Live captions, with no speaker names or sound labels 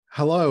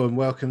Hello and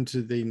welcome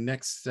to the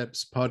Next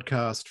Steps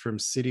podcast from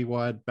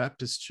Citywide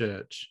Baptist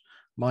Church.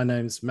 My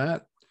name's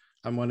Matt.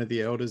 I'm one of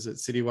the elders at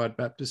Citywide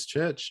Baptist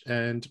Church,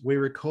 and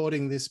we're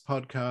recording this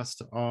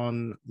podcast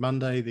on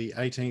Monday, the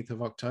 18th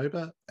of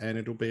October, and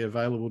it'll be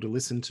available to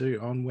listen to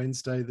on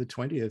Wednesday, the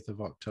 20th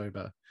of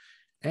October.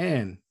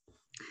 Anne.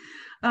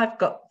 I've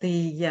got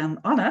the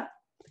honour,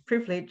 the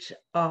privilege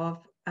of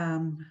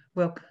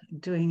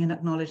doing an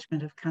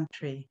acknowledgement of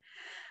country.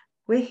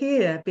 We're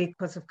here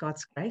because of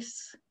God's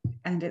grace,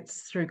 and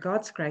it's through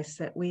God's grace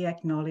that we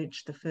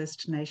acknowledge the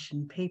First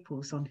Nation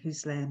peoples on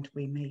whose land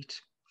we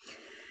meet.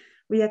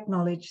 We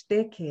acknowledge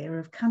their care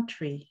of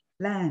country,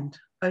 land,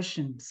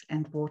 oceans,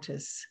 and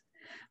waters.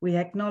 We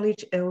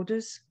acknowledge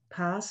elders,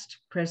 past,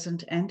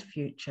 present, and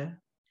future.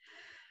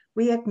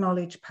 We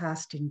acknowledge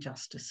past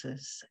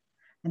injustices,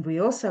 and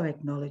we also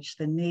acknowledge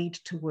the need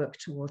to work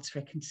towards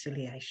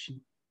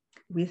reconciliation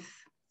with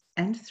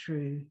and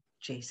through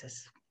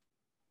Jesus.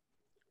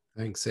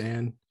 Thanks,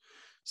 Anne.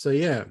 So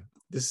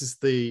this is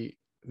the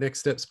Next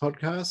Steps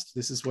podcast.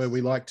 This is where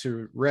we like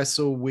to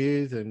wrestle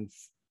with and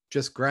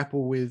just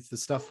grapple with the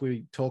stuff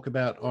we talk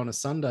about on a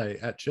Sunday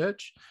at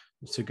church,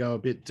 to go a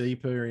bit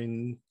deeper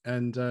in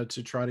and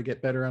to try to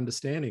get better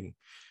understanding.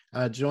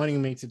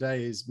 Joining me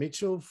today is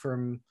Mitchell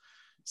from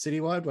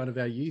Citywide, one of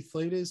our youth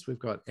leaders. We've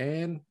got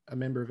Anne, a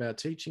member of our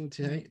teaching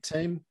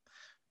team,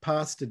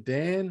 Pastor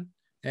Dan,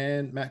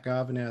 and Matt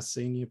Garvin, our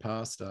senior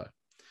pastor.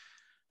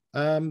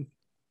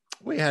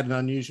 We had an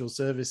unusual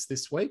service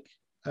this week.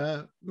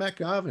 Matt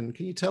Garvin,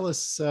 can you tell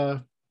us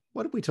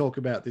what did we talk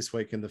about this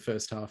week in the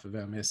first half of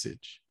our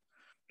message?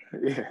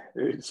 Yeah,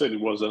 it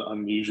certainly was an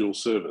unusual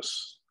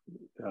service.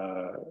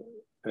 I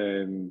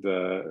had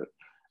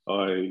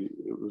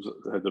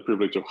the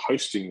privilege of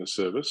hosting the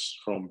service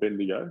from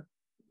Bendigo,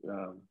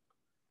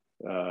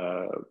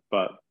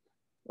 but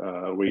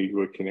we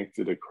were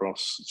connected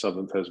across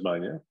southern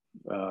Tasmania,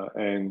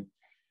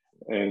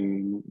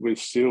 and we're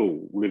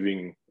still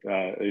living,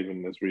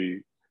 even as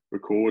we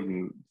record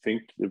and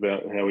think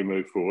about how we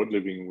move forward,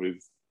 living with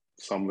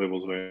some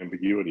levels of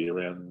ambiguity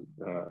around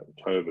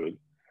COVID.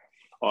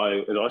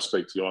 As I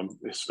speak to you, I'm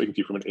speaking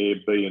to you from an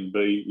Airbnb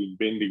in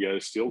Bendigo,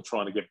 still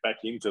trying to get back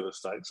into the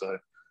state, so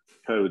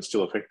COVID's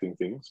still affecting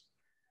things.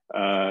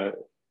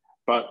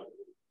 But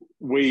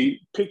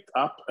we picked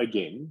up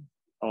again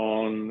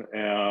on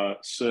our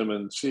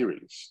sermon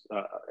series,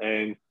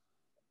 and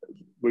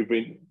we've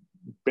been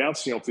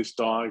bouncing off this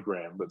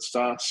diagram that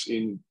starts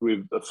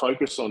with a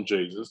focus on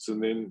Jesus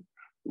and then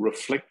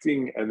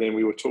reflecting, and then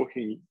we were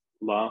talking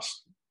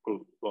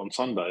on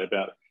Sunday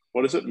about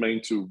what does it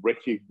mean to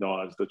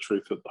recognise the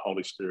truth that the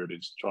Holy Spirit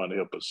is trying to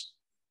help us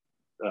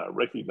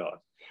recognise.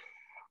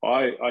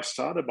 I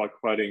started by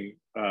quoting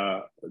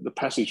the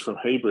passage from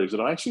Hebrews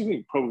that I actually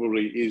think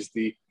probably is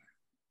the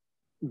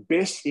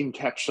best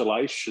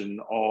encapsulation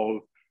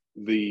of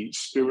the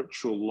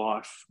spiritual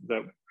life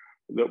that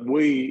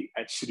we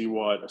at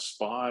Citywide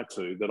aspire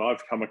to, that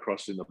I've come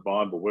across in the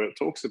Bible, where it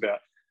talks about,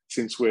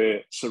 since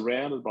we're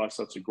surrounded by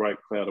such a great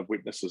cloud of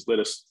witnesses, let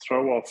us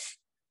throw off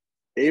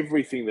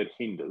everything that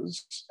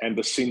hinders and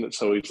the sin that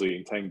so easily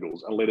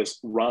entangles, and let us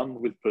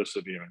run with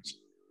perseverance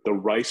the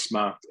race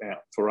marked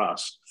out for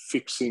us,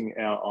 fixing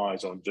our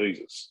eyes on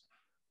Jesus,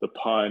 the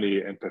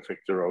pioneer and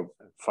perfecter of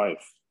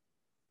faith.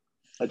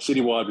 At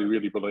Citywide, we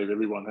really believe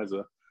everyone has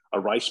a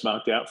race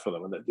marked out for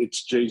them, and that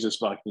it's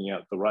Jesus marking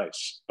out the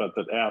race, but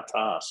that our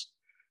task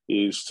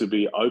is to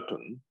be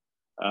open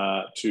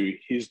to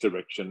his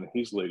direction,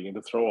 his leading, and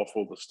to throw off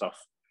all the stuff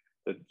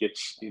that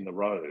gets in the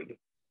road.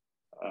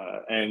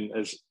 And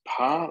as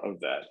part of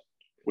that,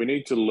 we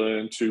need to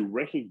learn to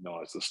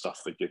recognise the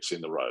stuff that gets in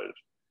the road.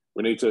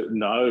 We need to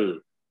know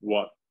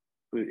what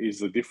is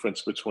the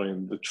difference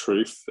between the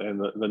truth and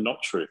the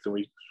not truth.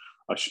 And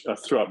I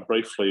threw up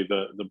briefly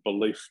the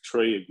belief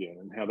tree again,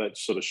 and how that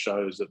sort of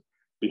shows that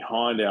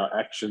behind our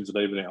actions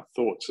and even our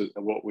thoughts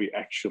are what we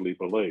actually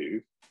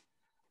believe,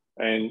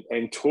 and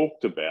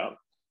talked about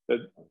that.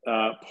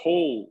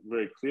 Paul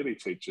very clearly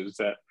teaches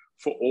that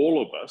for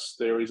all of us,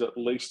 there is at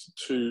least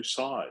two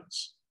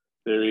sides.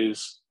 There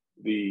is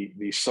the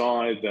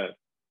side that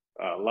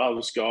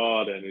loves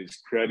God and is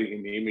created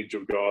in the image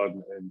of God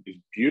and is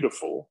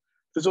beautiful.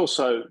 There's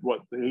also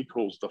what he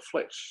calls the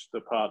flesh, the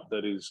part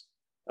that is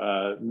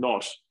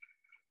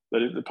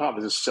the part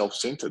that is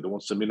self-centered, that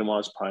wants to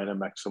minimize pain and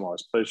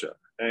maximize pleasure.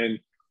 And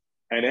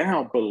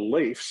our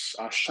beliefs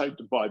are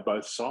shaped by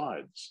both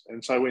sides.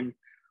 And so when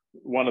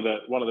one of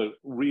the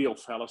real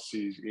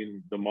fallacies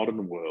in the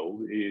modern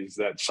world is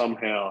that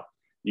somehow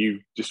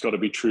you've just got to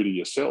be true to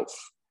yourself,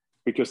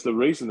 because the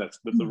reason that's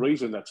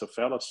a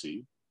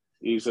fallacy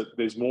is that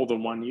there's more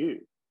than one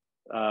you,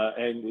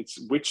 and it's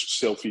which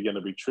self you're going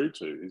to be true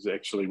to is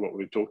actually what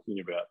we're talking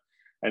about.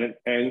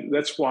 And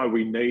that's why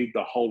we need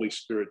the Holy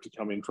Spirit to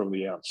come in from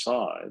the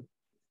outside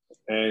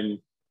and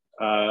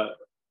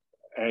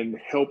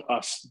help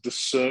us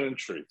discern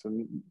truth.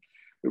 And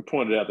we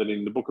pointed out that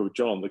in the book of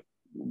John,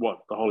 what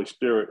the Holy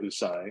Spirit is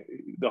saying,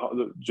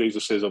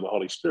 Jesus says of the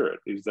Holy Spirit,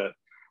 is that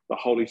the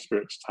Holy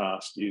Spirit's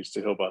task is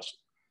to help us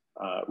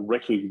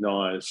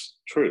recognize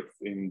truth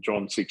in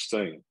John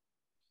 16.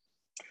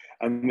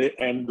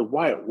 And the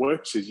way it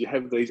works is you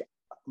have these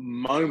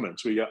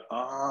moments where you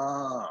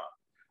go,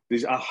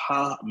 these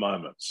aha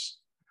moments,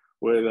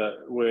 where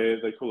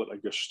they call it a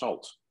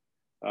gestalt,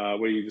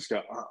 where you just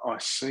go, I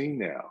see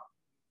now.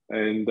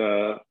 And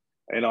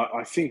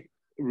I think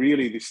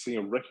really this thing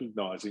of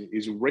recognizing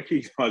is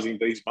recognizing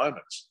these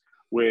moments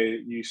where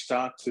you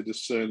start to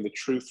discern the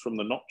truth from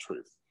the not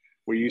truth,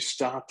 where you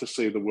start to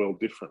see the world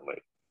differently.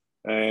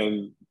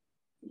 And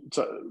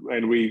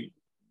we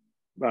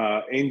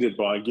ended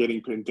by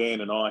getting, and Dan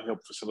and I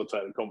helped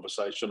facilitate a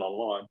conversation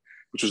online,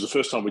 which was the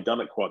first time we'd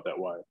done it quite that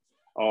way,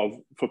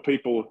 for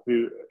people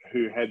who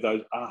had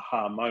those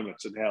aha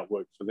moments and how it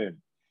worked for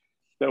them.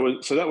 That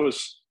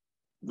was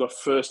the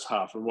first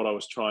half of what I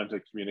was trying to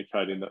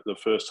communicate in the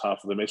first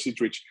half of the message,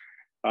 which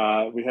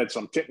we had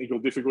some technical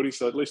difficulties,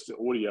 so at least the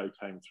audio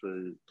came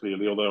through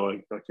clearly, although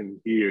I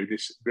can hear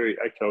this very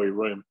echoey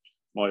room.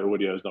 My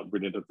audio is not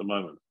brilliant at the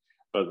moment,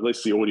 but at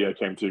least the audio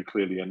came through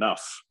clearly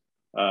enough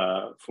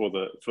for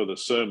the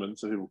sermon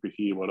so people could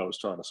hear what I was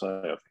trying to say,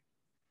 I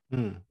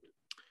think.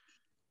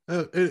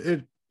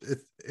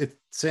 It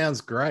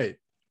sounds great,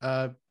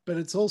 but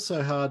it's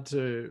also hard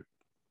to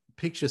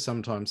picture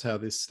sometimes how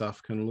this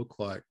stuff can look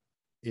like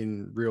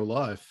in real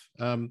life.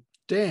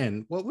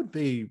 Dan, what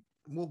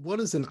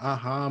does an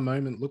aha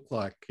moment look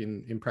like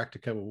in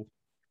practical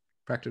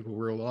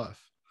real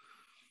life?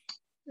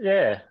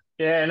 Yeah,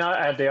 and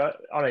I had the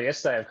honor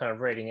yesterday of kind of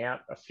reading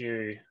out a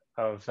few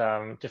of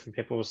different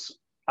people's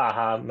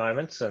aha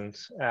moments, and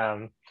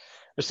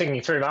was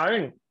thinking through my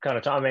own kind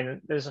of time. I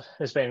mean, there's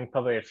been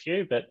probably a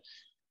few, but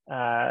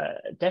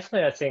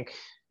definitely I think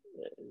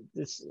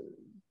this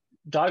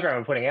diagram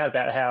I'm putting out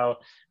about how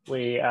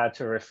we are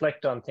to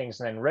reflect on things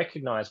and then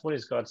recognize what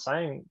is God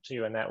saying to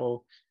you in that.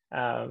 Well,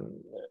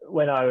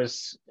 when I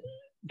was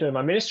doing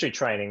my ministry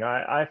training,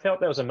 I felt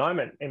there was a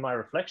moment in my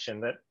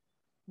reflection that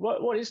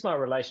what is my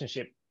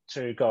relationship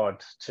to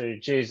God, to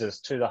Jesus,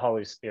 to the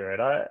Holy Spirit?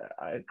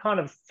 I kind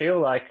of feel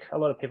like a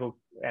lot of people,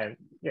 and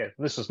yeah,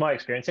 this was my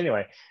experience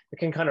anyway, we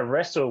can kind of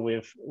wrestle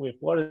with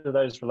what do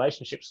those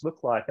relationships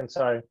look like. And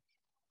so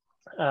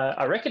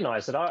I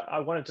recognized that I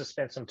wanted to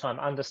spend some time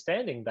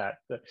understanding that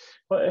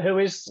who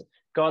is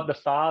God the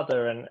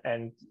Father,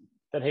 and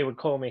that he would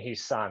call me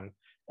his son,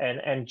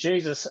 and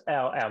Jesus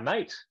our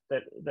mate,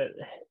 that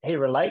he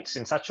relates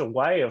in such a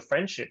way of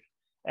friendship,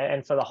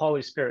 and for the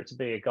Holy Spirit to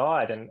be a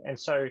guide. And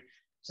so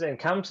to then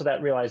come to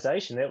that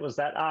realization, it was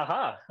that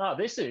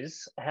this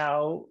is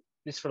how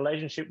this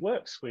relationship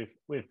works with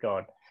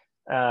God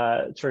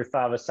through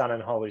Father, Son,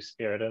 and Holy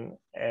Spirit.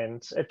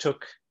 And it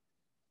took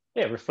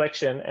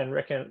reflection and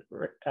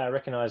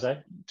recognize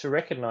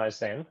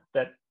then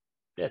that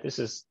this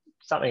is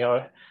something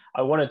I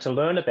wanted to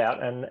learn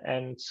about,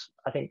 and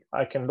I think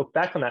I can look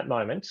back on that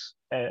moment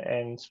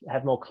and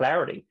have more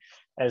clarity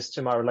as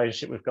to my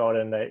relationship with God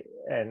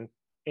and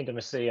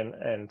intimacy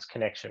and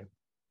connection.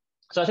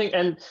 So I think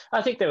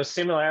there were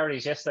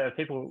similarities yesterday of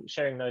people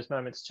sharing those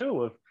moments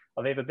too of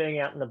either being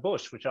out in the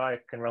bush, which I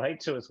can relate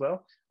to as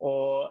well,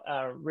 or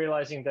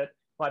realizing that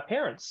my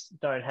parents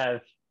don't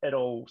have it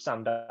all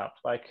summed up.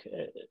 Like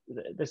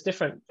there's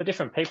for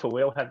different people,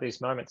 we all have these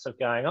moments of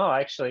going,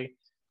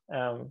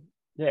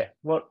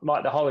 what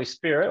might the Holy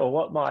Spirit, or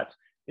what might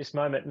this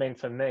moment mean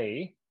for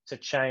me to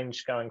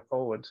change going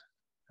forward?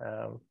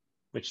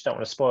 Which don't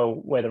want to spoil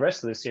where the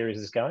rest of the series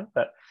is going,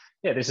 but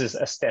yeah, this is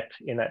a step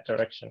in that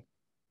direction.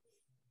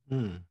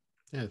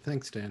 Yeah,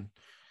 thanks, Dan.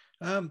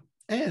 Anne,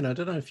 I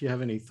don't know if you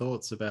have any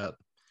thoughts about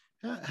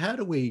how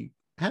do we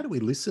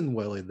listen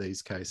well in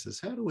these cases?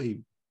 How do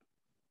we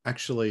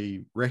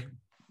actually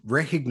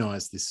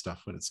recognize this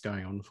stuff when it's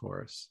going on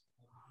for us?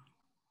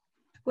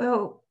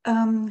 Well,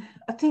 I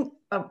think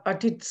I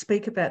did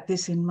speak about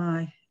this in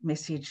my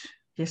message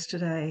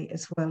yesterday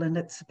as well, and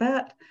it's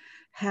about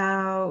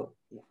how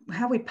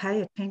we pay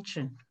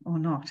attention or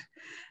not.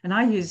 And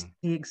I used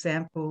the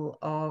example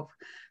of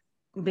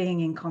being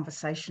in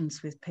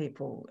conversations with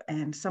people,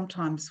 and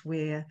sometimes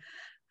we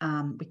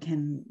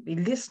can be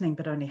listening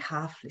but only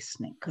half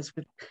listening because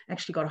we've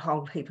actually got a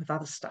whole heap of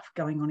other stuff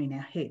going on in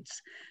our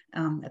heads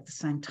at the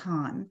same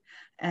time,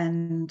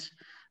 and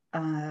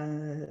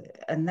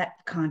that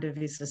kind of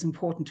is as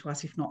important to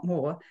us, if not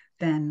more,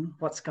 than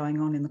what's going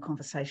on in the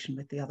conversation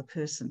with the other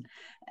person.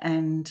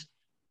 And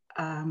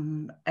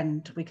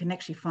we can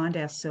actually find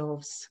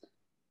ourselves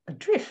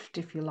adrift,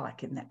 if you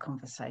like, in that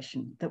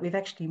conversation, that we've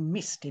actually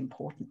missed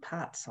important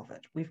parts of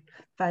it. We've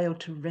failed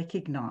to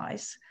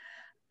recognise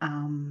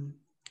the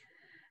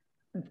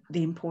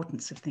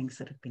importance of things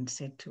that have been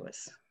said to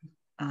us.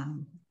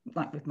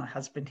 Like with my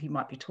husband, he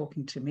might be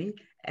talking to me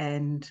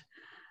and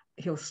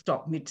he'll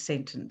stop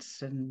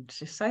mid-sentence and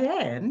just say,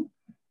 Anne,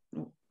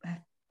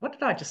 what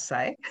did I just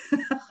say?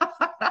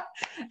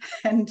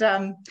 And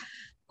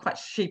quite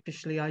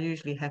sheepishly, I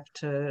usually have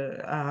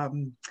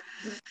to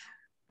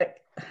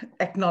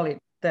acknowledge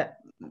that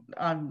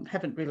I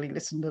haven't really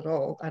listened at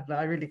all, and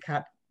I really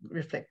can't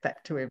reflect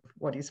back to him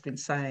what he's been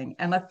saying.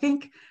 And I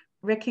think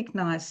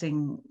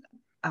recognising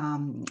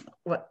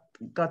what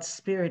God's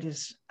Spirit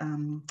is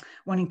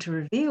wanting to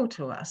reveal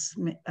to us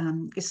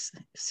is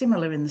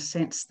similar in the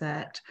sense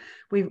that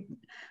we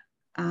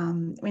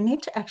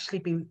need to actually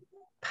be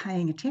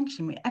paying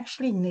attention. We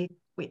actually need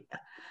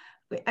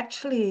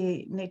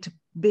to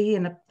be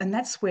in and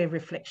that's where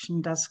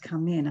reflection does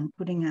come in, and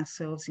putting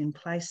ourselves in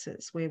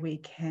places where we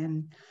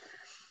can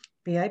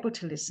be able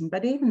to listen.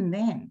 But even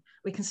then,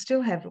 we can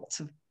still have lots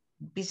of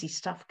busy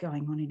stuff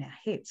going on in our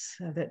heads,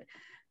 so that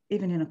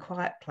even in a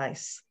quiet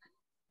place,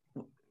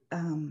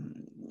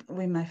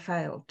 we may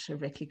fail to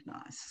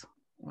recognise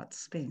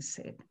what's being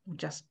said, or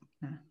just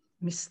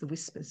miss the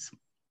whispers.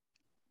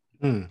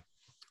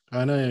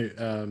 I know,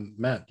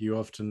 Matt, you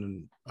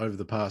often over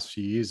the past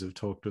few years have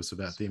talked to us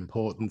about the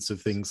importance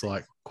of things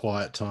like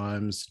quiet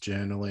times,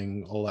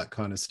 journaling, all that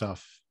kind of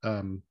stuff.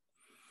 I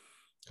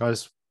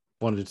just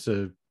wanted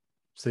to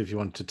see if you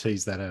wanted to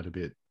tease that out a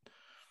bit.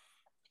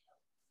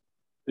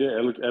 Yeah,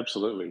 look,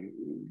 absolutely.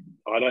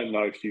 I don't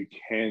know if you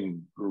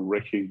can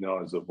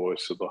recognize the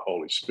voice of the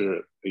Holy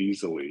Spirit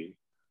easily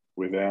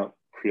without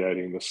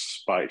creating the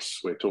space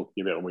we're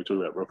talking about when we talk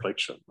about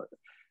reflection.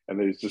 And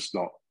there's just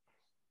not,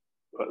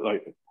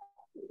 like,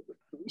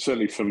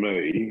 certainly for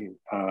me,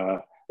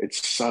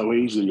 it's so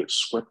easy to get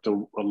swept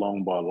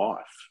along by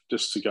life,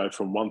 just to go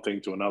from one thing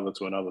to another,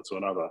 to another, to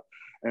another.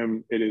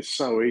 And it is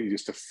so easy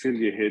just to fill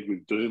your head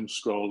with doom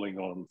scrolling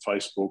on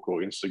Facebook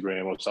or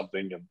Instagram or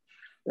something,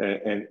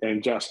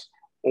 and just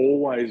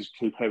always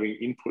keep having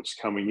inputs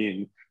coming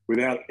in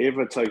without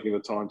ever taking the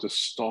time to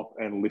stop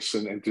and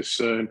listen and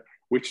discern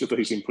which of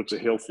these inputs are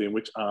healthy and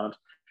which aren't.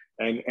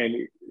 And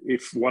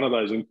if one of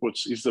those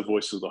inputs is the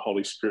voice of the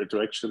Holy Spirit,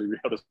 to actually be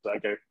able to say,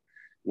 okay,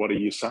 what are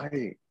you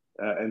saying?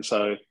 And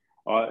so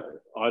I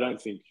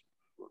don't think,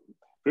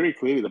 very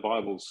clearly the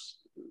Bible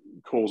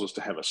calls us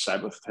to have a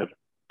Sabbath, to have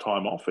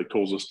time off. It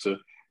calls us to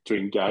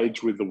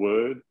engage with the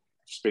Word,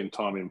 spend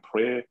time in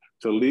prayer,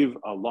 to live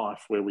a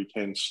life where we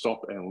can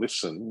stop and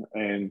listen.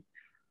 And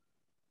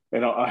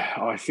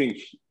I think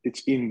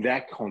it's in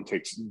that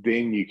context,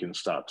 then you can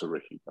start to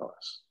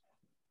recognize.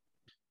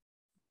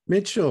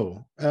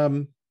 Mitchell, yeah,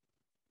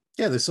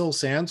 this all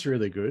sounds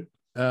really good.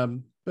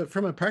 But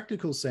from a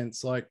practical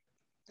sense, like,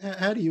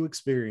 how do you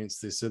experience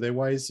this? Are there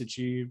ways that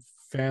you've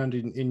found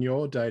in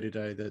your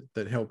day-to-day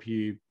that help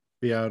you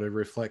be able to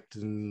reflect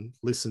and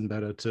listen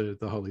better to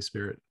the Holy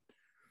Spirit?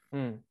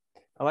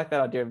 I like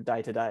that idea of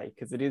day-to-day,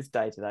 because it is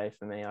day-to-day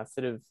for me. I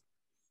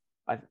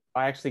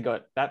actually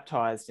got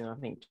baptized in, I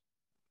think,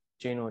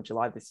 June or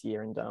July this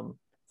year, and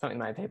something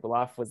that made people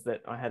laugh was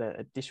that I had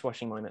a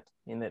dishwashing moment,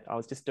 in that I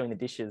was just doing the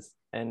dishes,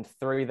 and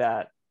through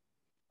that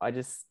I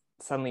just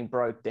suddenly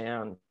broke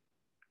down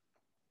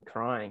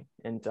crying,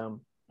 and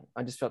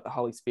I just felt the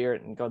Holy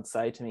Spirit and God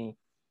say to me,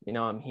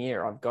 I'm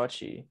here, I've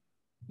got you,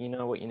 you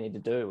know what you need to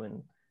do,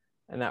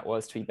 and that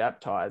was to be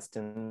baptized.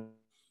 And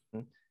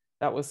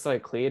that was so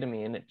clear to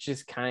me, and it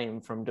just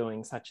came from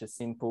doing such a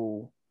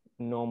simple,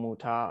 normal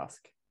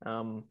task.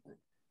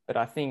 But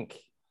I think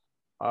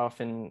I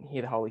often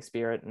hear the Holy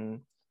Spirit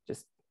and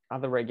just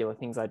other regular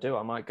things I do.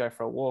 I might go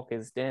for a walk,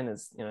 as Dan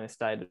has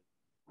stated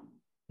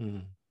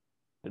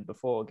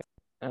before.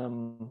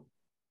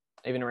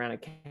 Even around a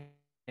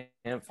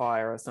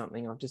campfire or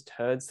something, I've just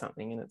heard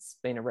something, and it's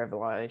been a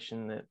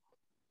revelation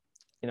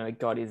that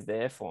God is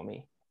there for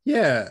me.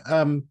 Yeah,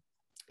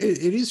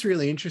 it is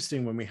really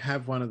interesting when we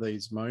have one of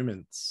these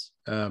moments.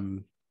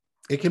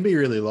 It can be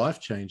really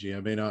life-changing.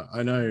 I mean,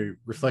 I know,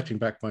 reflecting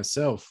back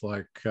myself,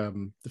 like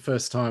the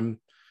first time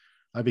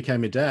I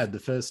became a dad, the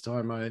first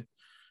time I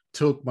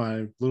took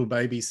my little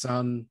baby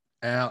son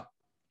out,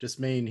 just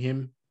me and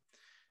him,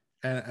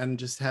 and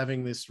just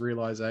having this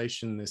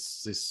realization,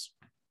 this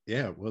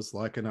it was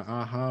like an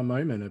aha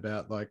moment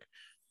about, like,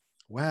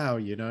 wow,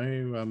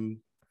 the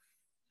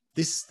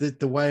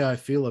way I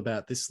feel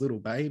about this little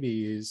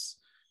baby is,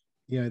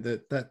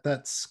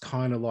 that's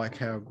kind of like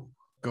how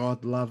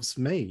God loves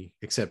me,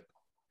 except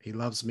he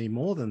loves me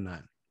more than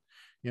that.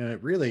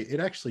 It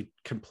actually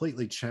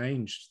completely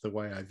changed the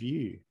way I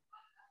view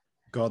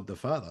God the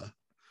Father.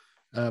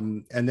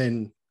 And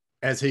then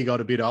as he got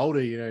a bit older,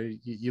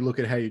 you look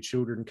at how your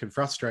children can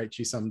frustrate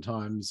you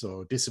sometimes,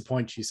 or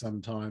disappoint you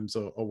sometimes,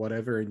 or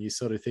whatever, and you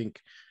sort of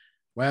think,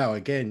 wow,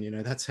 again,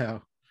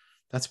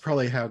 that's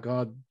probably how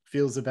God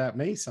feels about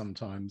me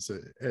sometimes.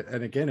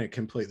 And again, it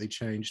completely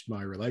changed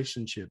my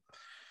relationship.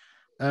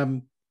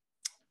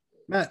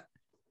 Matt,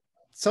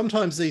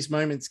 sometimes these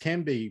moments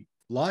can be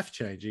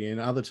life-changing, and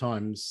other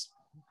times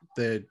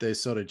they're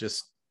sort of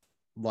just,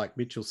 like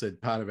Mitchell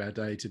said, part of our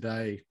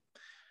day-to-day.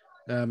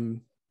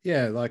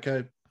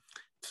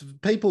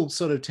 People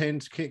sort of can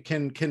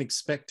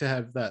expect to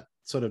have that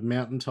sort of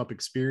mountaintop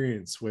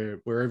experience where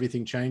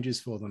everything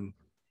changes for them,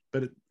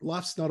 but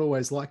life's not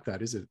always like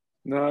that, is it?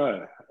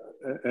 No,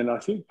 and I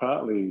think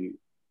partly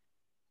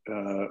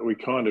we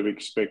kind of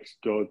expect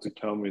God to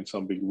come in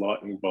some big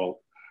lightning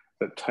bolt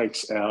that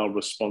takes our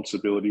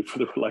responsibility for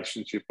the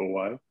relationship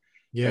away.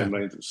 Yeah, it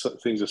means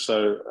things are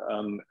so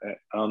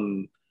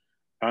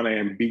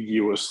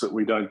unambiguous that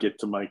we don't get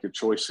to make a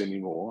choice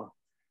anymore.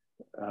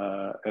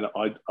 And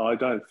I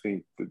don't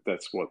think that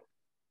that's what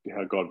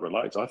how God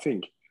relates. I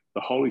think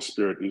the Holy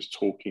Spirit is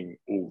talking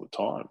all the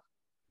time.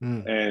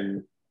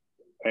 And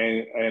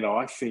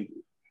I think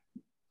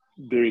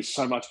there is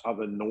so much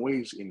other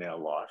noise in our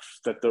life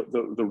that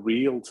the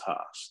real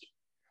task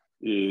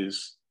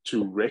is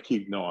to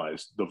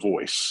recognize the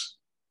voice,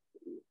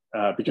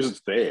 because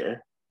it's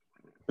there,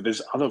 but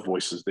there's other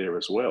voices there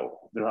as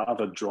well. There are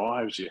other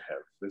drives you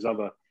have. There's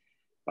other,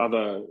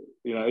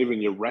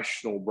 even your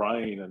rational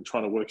brain and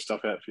trying to work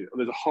stuff out for you.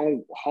 There's a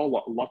whole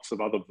lot, lots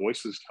of other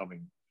voices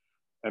coming.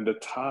 And the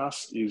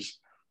task is,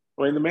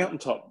 the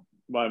mountaintop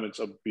moments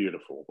are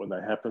beautiful when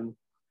they happen,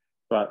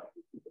 but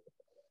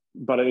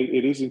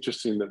it is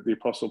interesting that the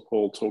Apostle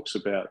Paul talks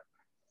about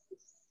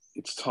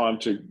it's time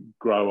to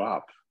grow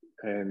up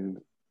and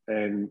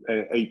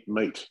eat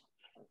meat.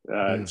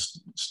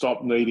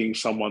 Stop needing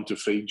someone to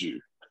feed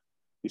you.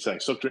 He's saying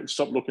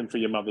stop looking for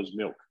your mother's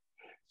milk.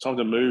 It's time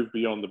to move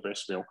beyond the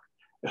breast milk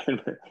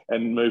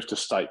and move to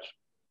steak,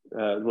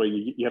 where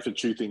you have to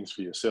chew things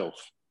for yourself.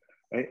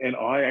 And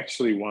I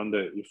actually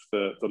wonder if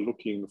the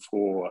looking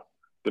for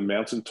the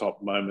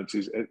mountaintop moments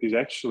is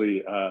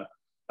actually a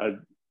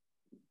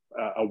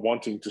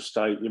wanting to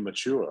stay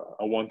immature,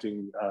 a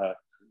wanting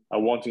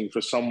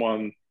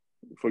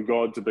for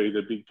God to be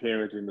the big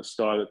parent in the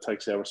sky that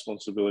takes our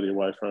responsibility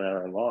away from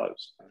our own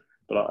lives.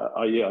 But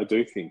I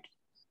do think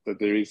that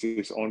there is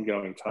this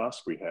ongoing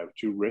task we have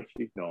to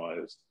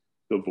recognize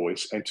the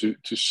voice and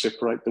to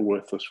separate the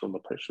worthless from the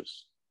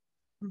precious.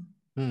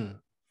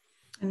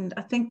 And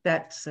I think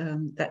that's a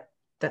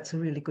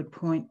really good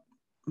point,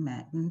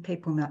 Matt. And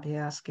people might be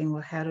asking,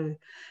 well, how do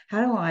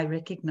I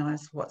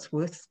recognize what's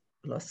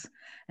worthless,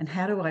 and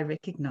how do I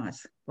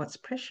recognize what's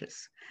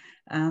precious?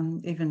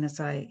 Even as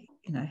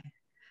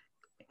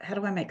how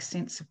do I make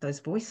sense of those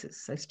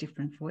voices, those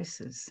different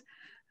voices?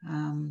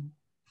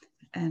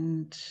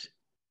 And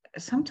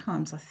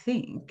sometimes I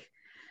think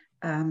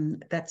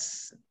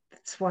that's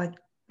why,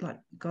 like,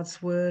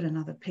 God's word and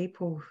other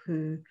people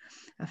who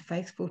are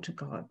faithful to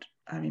God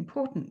are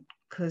important,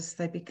 because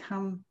they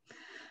become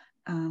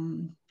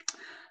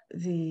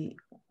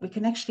we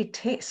can actually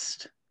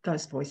test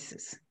those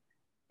voices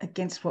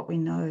against what we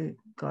know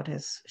God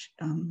has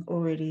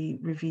already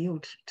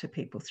revealed to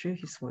people through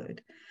his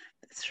word,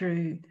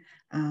 through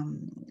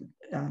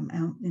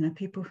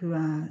people who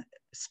are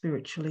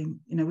spiritually,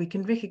 we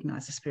can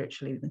recognize the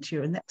spiritually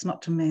mature. And that's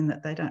not to mean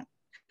that they don't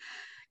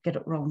get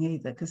it wrong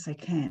either, because they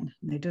can,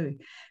 and they do.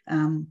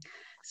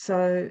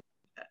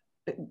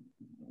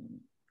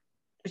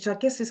 Which I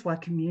guess is why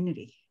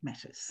community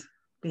matters,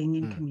 being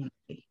in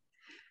community.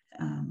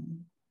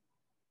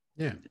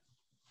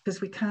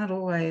 Because we can't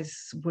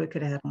always work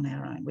it out on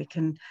our own. We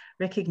can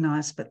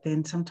recognize, but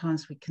then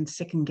sometimes we can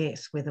second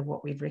guess whether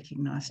what we've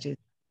recognized is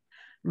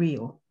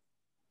real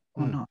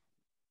or not.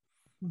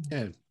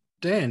 Yeah.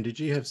 Dan, did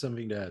you have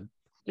something to add?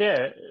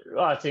 Yeah,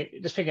 well, I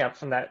think just picking up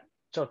from that,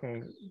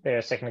 talking there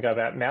a second ago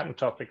about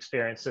mountaintop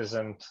experiences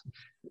and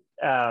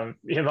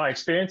my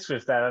experience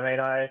with that. I mean,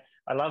 I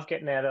love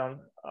getting out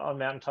on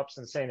mountaintops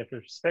and seeing the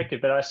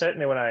perspective, but I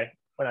certainly, when I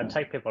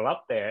take people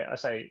up there, I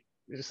say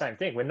the same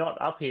thing. We're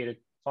not up here to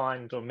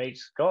find or meet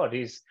God.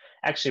 He's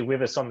actually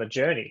with us on the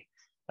journey.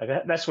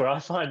 Like that's where I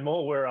find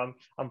more where I'm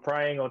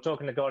praying or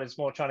talking to God is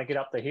more trying to get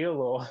up the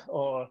hill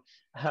or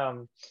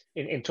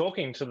in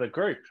talking to the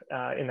group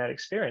in that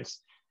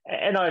experience.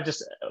 And I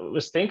just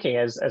was thinking,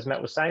 as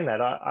Matt was saying that,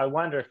 I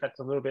wonder if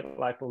that's a little bit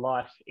like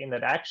life, in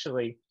that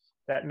actually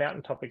that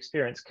mountaintop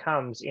experience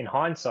comes in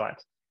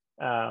hindsight.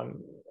 I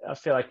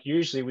feel like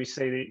usually we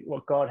see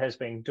what God has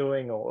been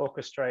doing or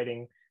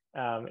orchestrating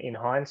in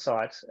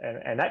hindsight,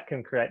 and that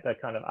can create that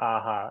kind of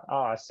aha,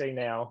 I see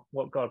now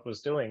what God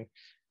was doing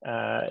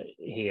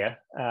here.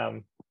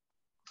 That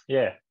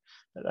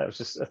was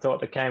just a thought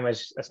that came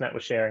as Matt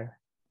was sharing.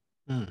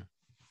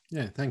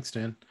 Yeah, thanks,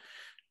 Dan.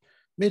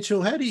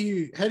 Mitchell, how do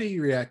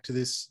you react to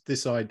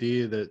this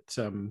idea that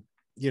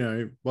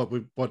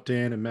what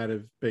Dan and Matt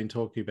have been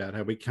talking about,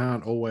 how we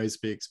can't always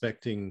be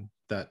expecting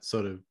that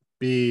sort of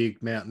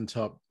big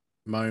mountaintop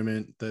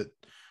moment, that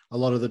a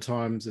lot of the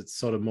times it's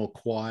sort of more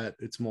quiet,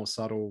 it's more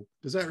subtle.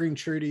 Does that ring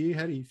true to you?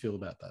 How do you feel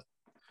about that?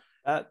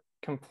 That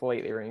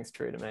completely rings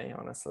true to me,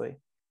 honestly.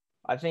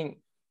 I think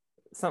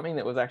something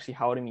that was actually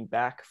holding me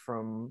back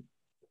from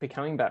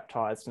becoming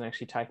baptized and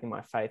actually taking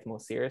my faith more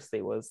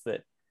seriously was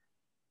that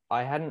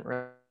I hadn't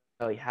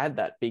really had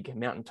that big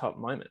mountaintop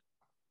moment.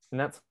 And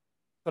that's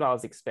what I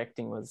was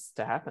expecting was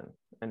to happen.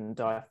 And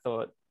I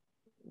thought,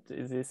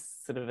 is this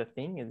sort of a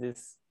thing? Is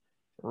this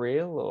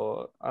real?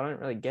 Or I don't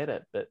really get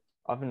it. But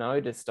I've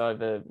noticed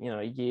over,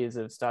 years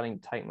of starting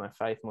to take my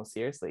faith more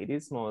seriously, it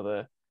is more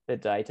the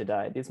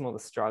day-to-day. It is more the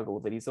struggle,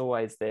 that he's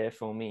always there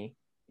for me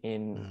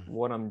in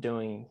what I'm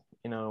doing,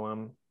 in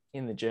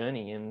the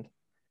journey. And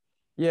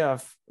yeah,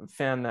 I've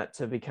found that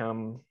to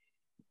become,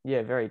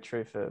 very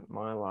true for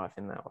my life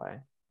in that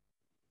way.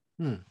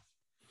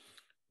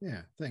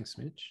 Yeah, thanks,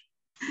 Mitch.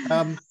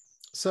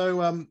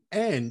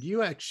 Anne,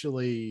 you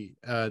actually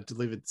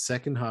delivered the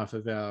second half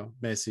of our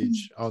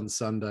message on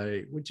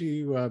Sunday. Would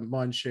you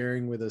mind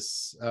sharing with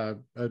us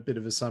a bit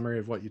of a summary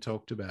of what you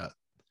talked about?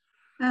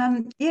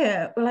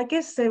 Yeah, well, I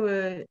guess there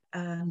were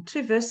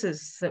two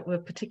verses that were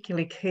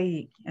particularly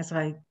key as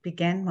I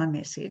began my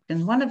message.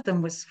 And one of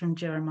them was from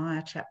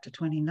Jeremiah chapter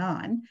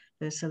 29,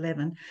 verse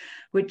 11,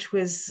 which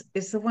is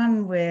the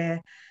one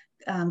where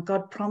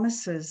God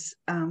promises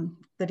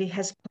that he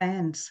has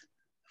plans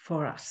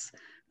for us,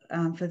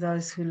 for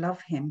those who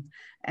love him.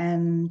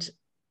 And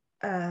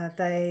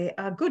they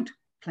are good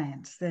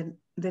plans. The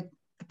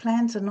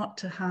plans are not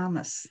to harm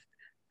us.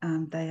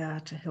 They are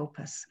to help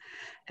us.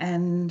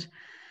 And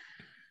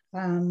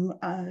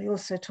I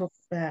also talked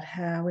about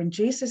how when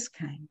Jesus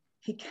came,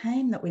 he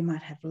came that we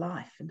might have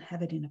life and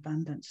have it in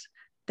abundance.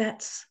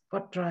 That's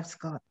what drives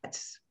God.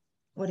 That's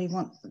what he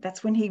wants.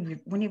 That's when he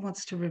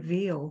wants to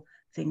reveal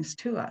things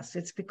to us.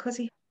 It's because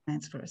he has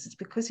plans for us. It's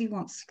because he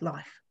wants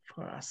life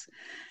for us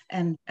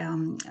and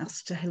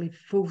us to live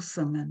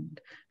fulsome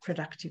and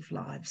productive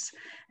lives.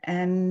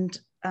 And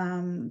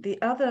the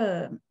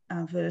other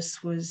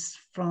verse was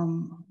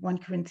from 1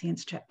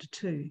 Corinthians chapter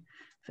 2,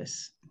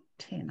 verse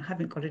 10. I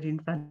haven't got it in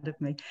front of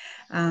me,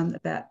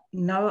 about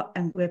Noah,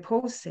 and where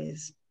Paul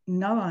says,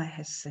 no eye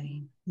has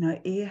seen, no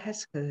ear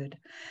has heard,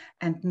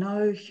 and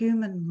no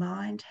human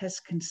mind has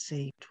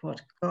conceived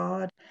what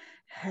God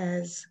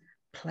has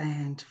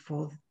prepared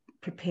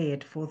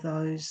for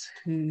those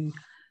who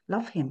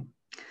love him.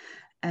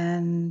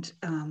 And,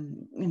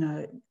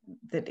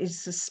 that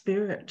is the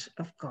Spirit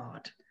of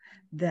God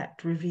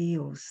that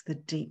reveals the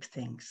deep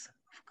things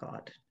of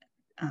God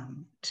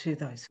to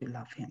those who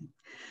love him.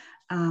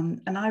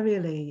 And I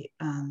really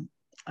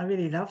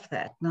love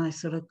that. And I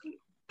sort of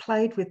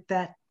played with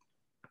that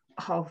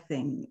whole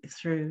thing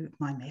through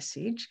my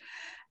message.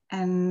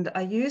 And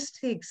I used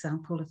the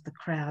example of the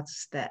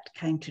crowds that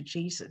came to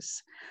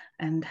Jesus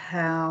and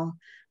how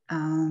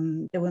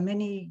there were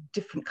many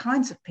different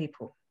kinds of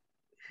people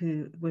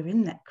who were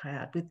in that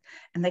crowd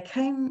and they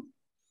came,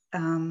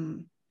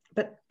 and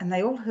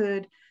they all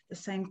heard the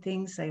same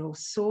things. They all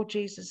saw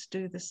Jesus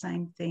do the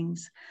same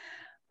things,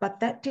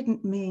 but that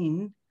didn't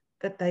mean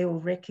that they all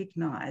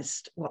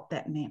recognized what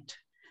that meant.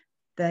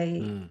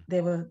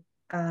 There were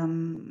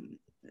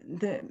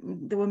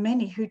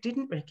many who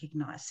didn't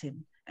recognize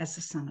him as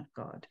the Son of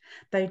God.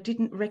 They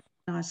didn't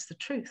recognize the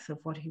truth of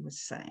what he was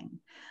saying,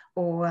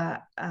 or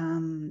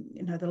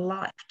the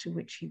life to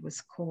which he was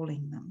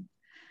calling them.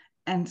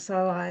 And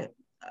so I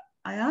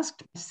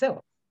asked myself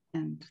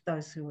and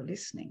those who were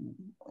listening,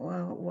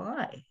 well,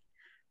 why?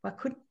 Why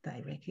couldn't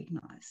they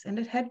recognize? And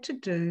it had to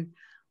do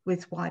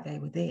with why they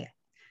were there.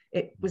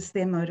 It was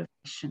their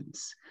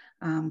motivations,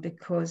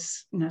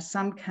 because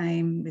some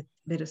came with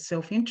a bit of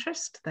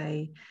self-interest.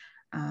 They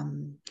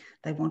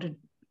wanted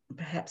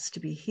perhaps to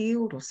be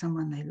healed, or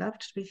someone they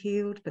loved to be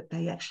healed, but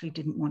they actually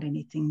didn't want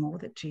anything more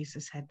that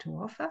Jesus had to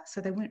offer. So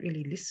they weren't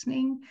really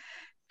listening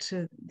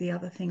to the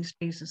other things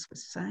Jesus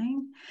was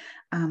saying.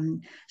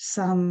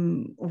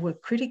 Some were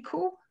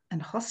critical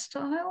and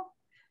hostile.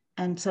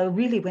 And so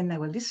really when they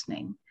were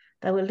listening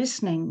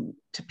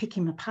to pick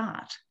him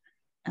apart,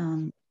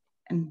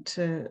 and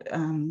to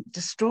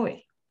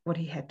destroy what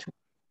he had to.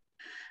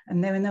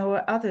 And then there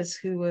were others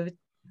who were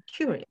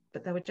curious,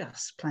 but they were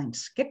just plain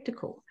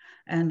skeptical.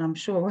 And I'm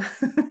sure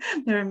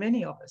there are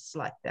many of us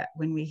like that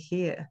when we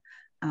hear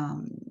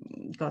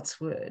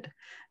God's word,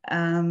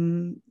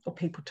 or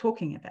people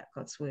talking about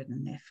God's word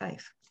and their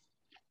faith.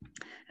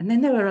 And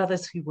then there were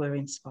others who were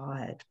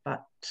inspired,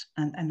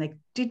 and they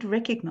did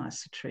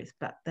recognize the truth,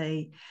 but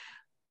they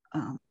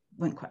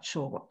weren't quite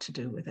sure what to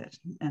do with it.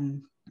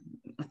 And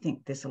I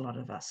think there's a lot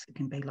of us who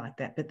can be like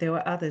that. But there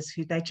were others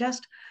who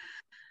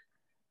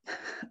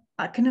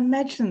I can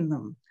imagine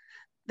them.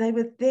 They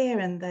were there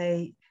and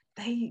they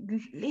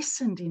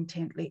listened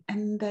intently,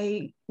 and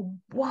they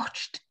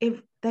watched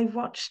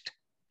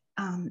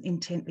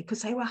intently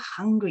because they were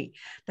hungry.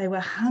 They were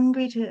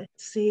hungry to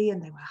see,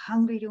 and they were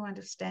hungry to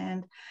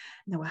understand,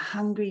 and they were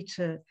hungry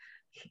to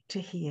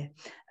hear.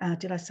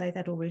 Did I say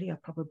that already? I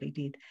probably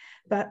did.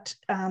 But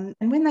and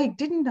when they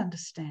didn't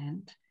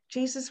understand,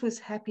 Jesus was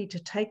happy to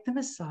take them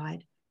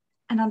aside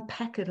and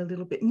unpack it a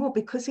little bit more,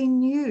 because he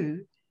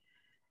knew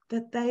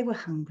that they were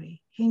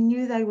hungry. He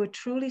knew they were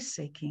truly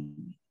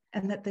seeking,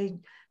 and that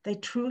they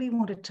truly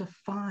wanted to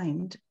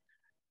find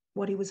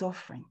what he was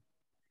offering.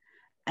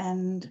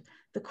 And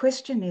the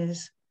question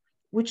is,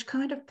 which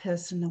kind of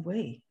person are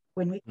we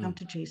when we come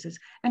to Jesus?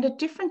 And at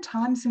different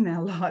times in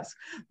our lives,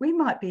 we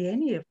might be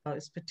any of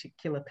those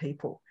particular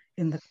people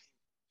in the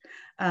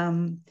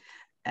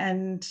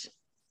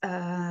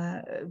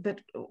but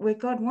where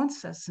God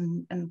wants us,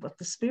 and what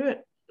the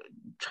Spirit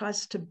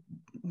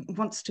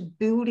wants to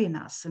build in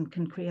us and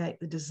can create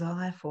the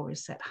desire for,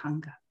 is that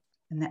hunger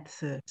and that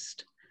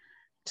thirst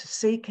to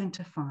seek and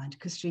to find.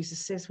 Because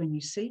Jesus says, when you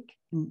seek,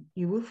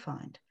 you will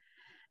find.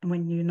 And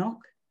when you knock,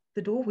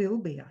 the door will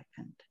be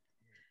opened.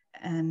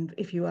 And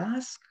if you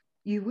ask,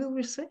 you will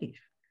receive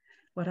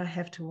what I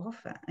have to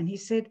offer. And he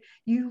said,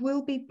 you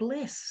will be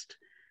blessed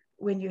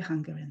when you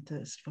hunger and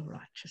thirst for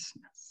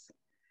righteousness,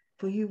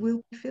 for you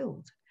will be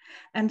filled.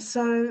 And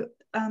so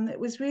it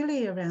was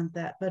really around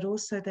that, but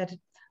also that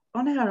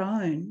on our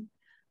own,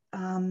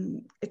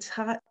 it's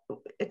hard,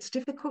 it's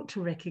difficult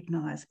to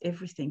recognize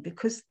everything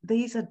because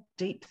these are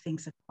deep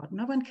things of God.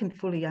 No one can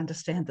fully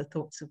understand the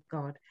thoughts of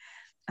God,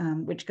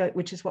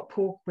 which is what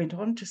Paul went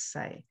on to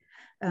say,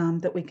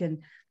 that we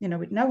can,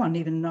 no one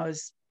even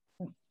knows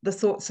the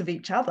thoughts of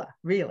each other,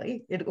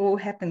 really. It all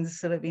happens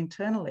sort of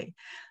internally.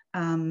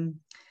 And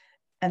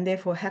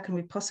therefore, how can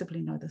we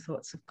possibly know the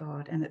thoughts of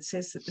God? And it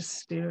says that the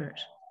Spirit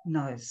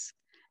knows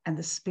and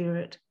the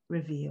Spirit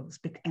reveals.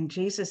 And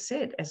Jesus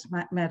said, as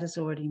Matt has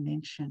already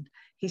mentioned,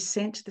 he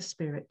sent the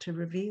Spirit to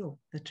reveal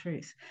the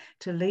truth,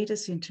 to lead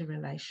us into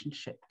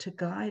relationship, to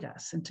guide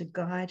us and to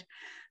guide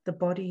the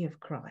body of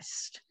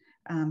Christ,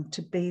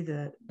 to be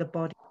the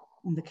body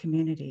in the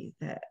community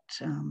that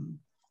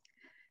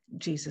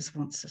Jesus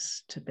wants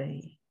us to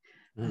be.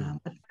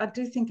 But I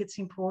do think it's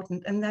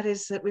important, and that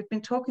is that we've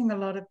been talking a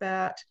lot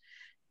about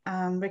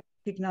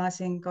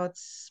recognizing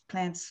God's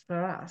plans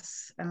for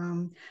us.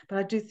 But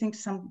I do think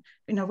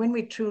when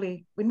we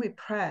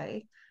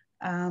pray,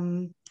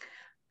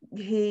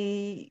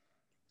 he's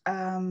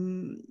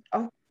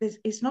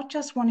not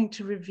just wanting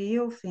to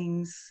reveal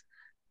things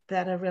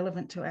that are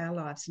relevant to our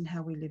lives and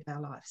how we live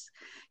our lives.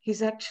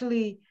 He's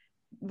actually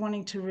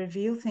wanting to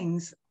reveal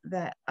things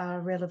that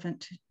are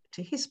relevant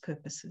to his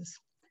purposes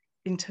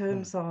in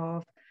terms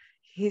of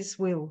his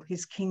will,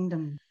 his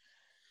kingdom.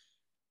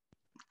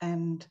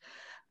 And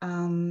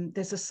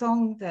there's a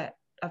song that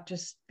I've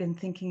just been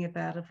thinking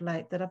about of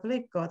late that I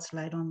believe God's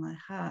laid on my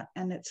heart,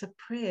 and it's a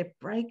prayer: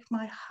 break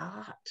my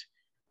heart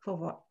for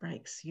what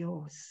breaks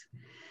yours.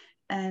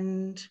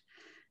 And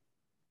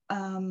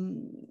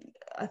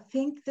I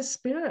think the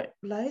Spirit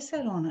lays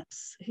that on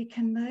us. He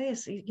can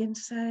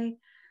say,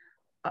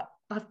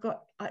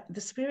 the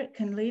Spirit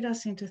can lead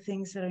us into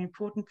things that are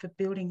important for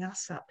building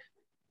us up,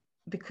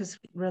 because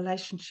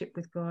relationship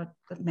with God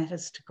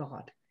matters to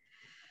God.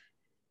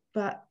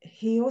 But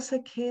he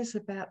also cares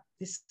about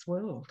this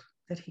world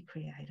that he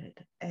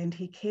created, and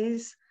he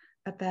cares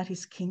about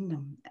his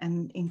kingdom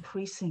and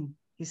increasing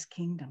his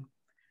kingdom.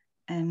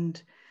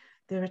 And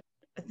I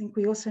think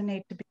we also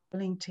need to be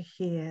willing to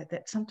hear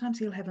that sometimes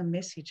he'll have a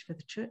message for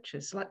the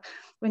churches. Like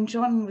when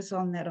John was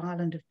on that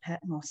island of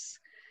Patmos,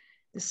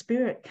 the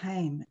Spirit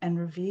came and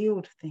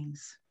revealed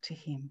things to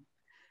him,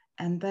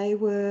 and they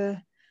weren't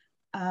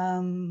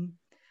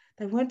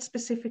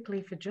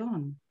specifically for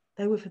John;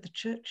 they were for the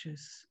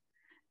churches,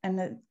 and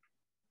they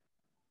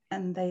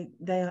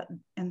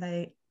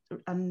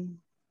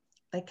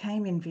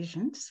came in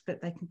visions,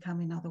 but they can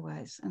come in other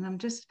ways. And I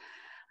just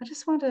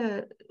want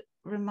to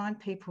remind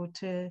people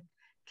to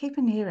keep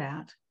an ear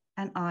out,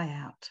 an eye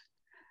out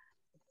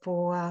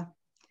for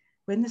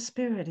when the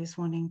Spirit is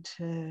wanting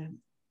to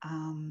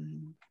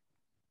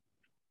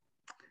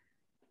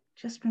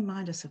just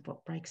remind us of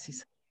what breaks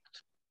his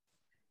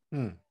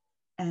heart,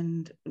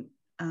 and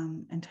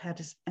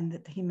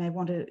that he may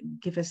want to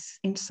give us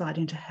insight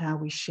into how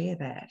we share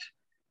that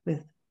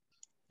with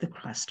the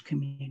Christ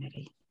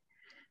community,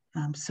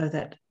 so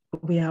that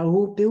we are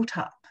all built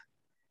up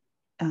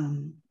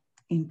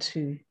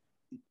into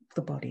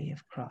the body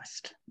of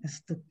Christ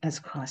as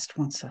Christ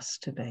wants us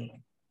to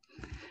be.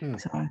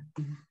 So,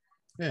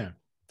 yeah.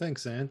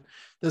 Thanks, Anne.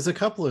 There's a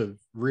couple of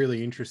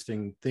really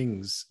interesting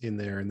things in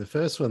there. And the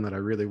first one that I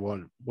really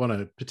want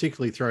to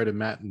particularly throw to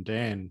Matt and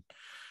Dan,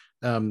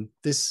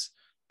 this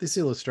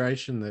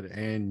illustration that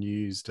Anne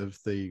used of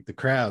the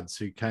crowds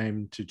who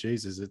came to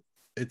Jesus,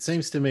 it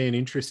seems to me an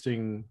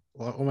interesting,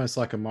 almost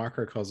like a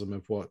microcosm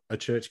of what a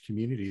church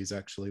community is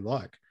actually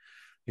like.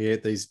 You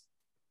get these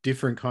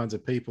different kinds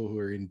of people who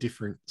are in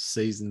different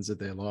seasons of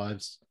their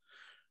lives,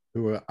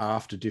 who are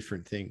after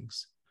different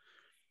things.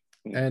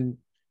 And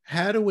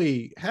how do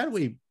we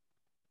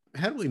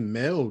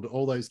meld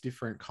all those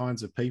different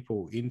kinds of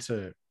people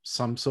into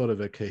some sort of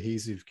a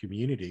cohesive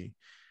community?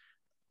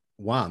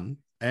 One,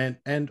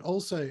 and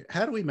also,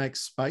 how do we make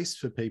space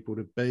for people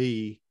to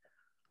be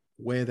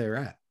where they're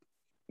at?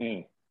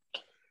 Well,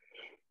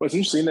 it's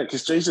interesting that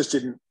because Jesus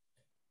didn't,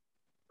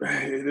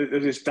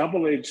 there's this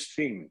double-edged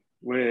thing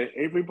where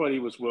everybody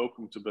was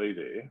welcome to be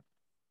there,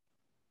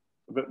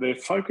 but their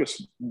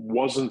focus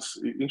wasn't,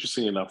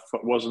 interesting enough,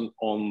 wasn't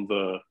on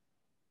the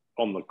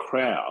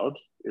crowd.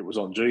 It was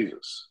on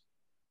Jesus,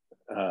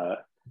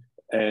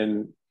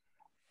 and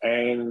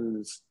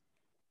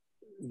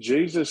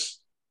Jesus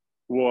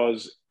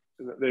was.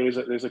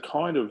 There's a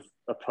kind of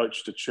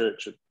approach to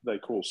church that they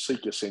call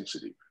seeker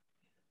sensitive,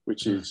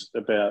 which is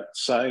about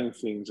saying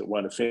things that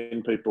won't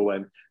offend people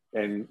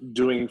and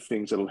doing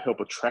things that will help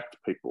attract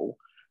people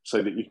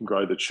so that you can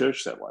grow the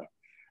church that way.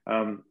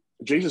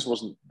 Jesus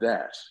wasn't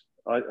that.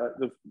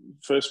 The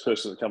first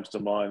person that comes to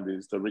mind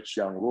is the rich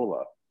young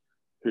ruler,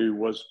 who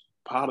was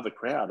part of the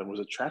crowd and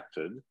was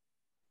attracted,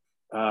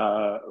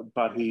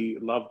 but he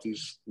loved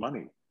his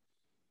money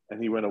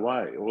and he went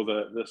away. Or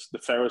the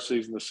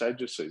Pharisees and the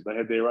Sadducees, they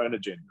had their own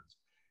agendas.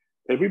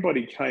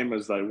 Everybody came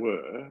as they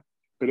were,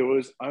 but it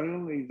was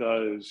only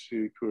those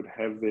who could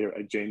have their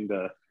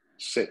agenda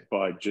set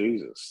by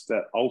Jesus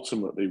that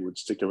ultimately would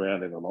stick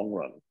around in the long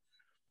run.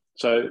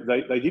 So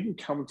they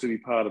didn't come to be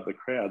part of the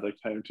crowd, they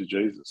came to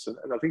Jesus.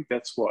 And I think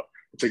it's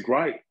a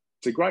great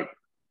a great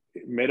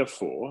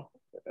metaphor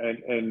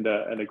and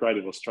a great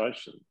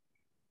illustration.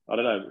 I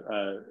don't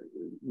know,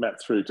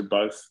 Matt, through to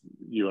both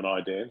you and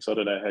I, Dan. So I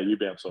don't know how you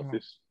bounce off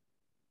this.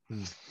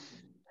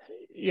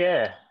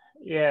 Yeah.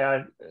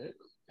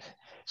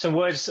 Some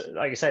words,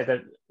 like you say,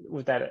 that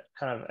with that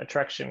kind of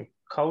attraction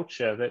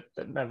culture that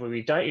maybe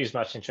we don't use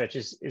much in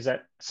churches is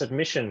that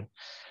submission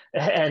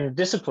and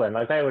discipline.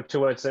 Like they were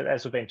two words that,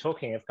 as we've been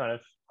talking, have kind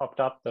of popped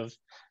up of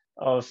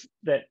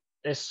that.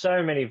 There's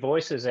so many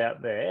voices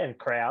out there and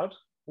crowd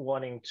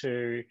wanting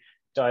to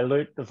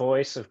dilute the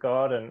voice of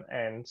God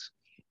and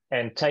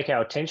take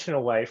our attention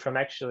away from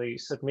actually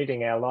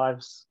submitting our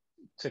lives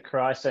to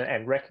Christ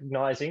and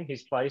recognizing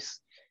his place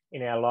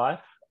in our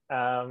life.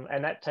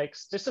 And that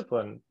takes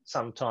discipline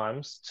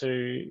sometimes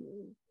to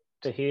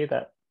hear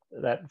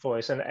that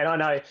voice. And I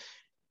know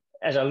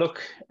as I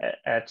look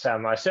at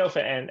myself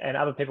and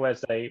other people as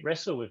they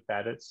wrestle with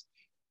that, it's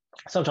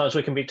sometimes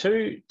we can be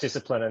too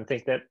disciplined and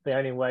think that the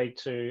only way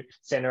to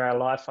center our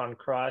life on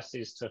Christ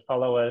is to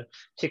follow a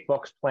tick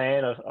box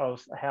plan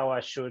of how I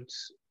should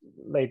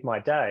lead my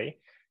day.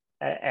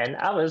 And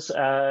others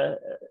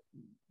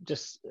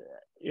just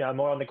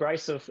more on the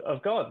grace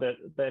of God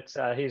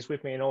that he's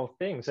with me in all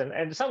things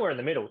and somewhere in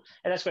the middle.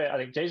 And that's where I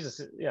think Jesus,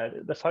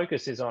 the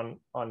focus is on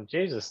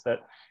Jesus,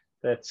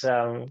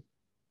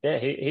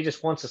 he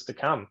just wants us to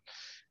come.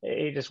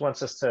 He just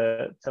wants us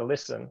to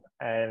listen.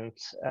 And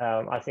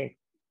I think,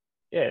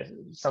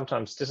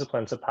 sometimes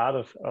discipline's a part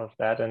of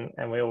that,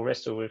 and we all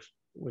wrestle with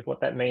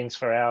what that means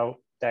for our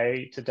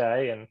day to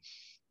day. And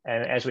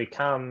as we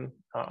come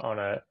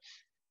on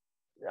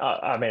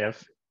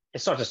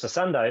it's not just a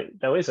Sunday,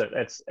 though, is it?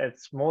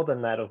 It's more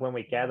than that, of when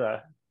we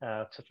gather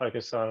to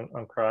focus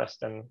on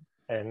Christ, and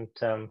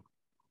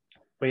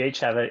we each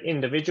have an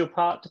individual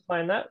part to play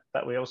in that,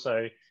 but we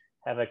also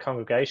have a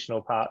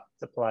congregational part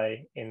to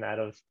play in that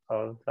of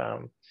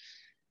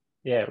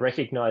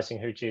recognizing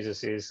who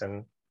Jesus is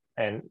and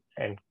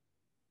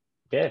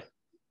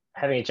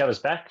having each other's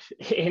back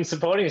in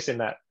supporting us in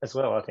that as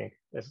well. I think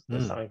there's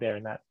something there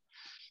in that.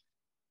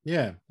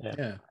 Yeah.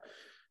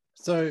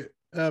 So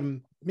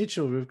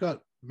Mitchell, we've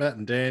got Matt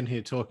and Dan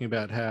here talking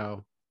about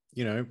how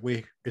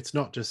it's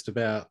not just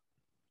about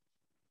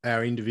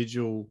our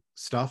individual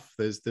stuff.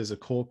 There's a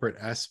corporate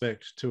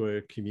aspect to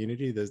a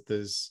community.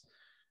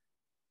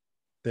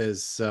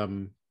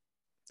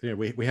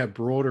 We have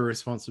broader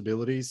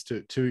responsibilities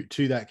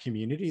to that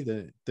community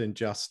than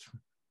just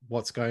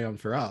what's going on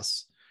for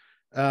us.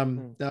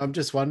 Now I'm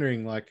just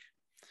wondering, like,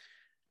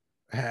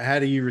 how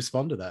do you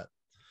respond to that?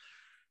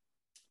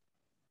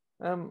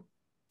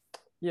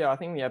 I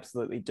think we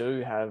absolutely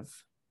do have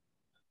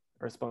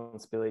a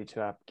responsibility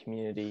to our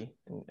community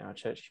and our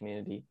church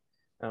community.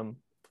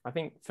 I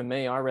think for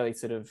me, I really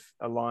sort of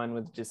align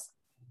with just,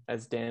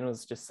 as Dan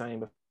was just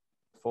saying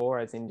before,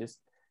 as in just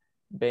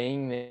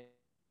being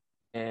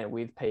there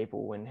with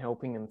people and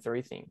helping them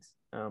through things.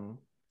 I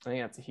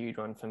think that's a huge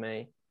one for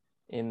me,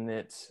 in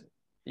that,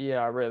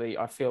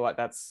 I feel like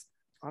that's,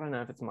 I don't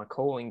know if it's my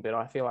calling, but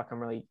I feel like I'm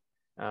really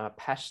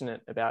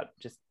passionate about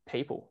just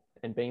people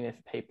and being there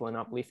for people and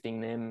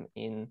uplifting them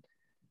in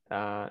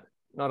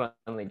not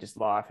only just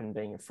life and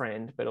being a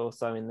friend, but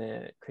also in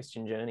their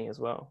Christian journey as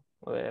well,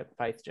 or their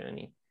faith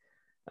journey.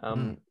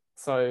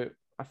 So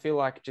I feel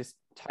like just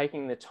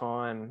taking the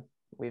time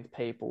with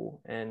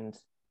people and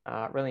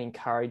really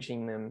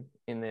encouraging them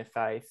in their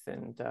faith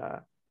and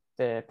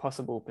their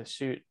possible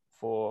pursuit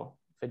for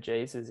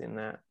Jesus in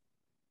that.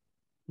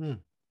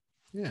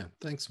 Yeah,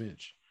 thanks,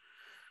 Mitch.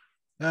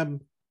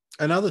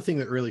 Another thing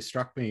that really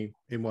struck me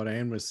in what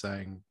Anne was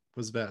saying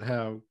was about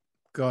how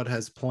God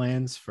has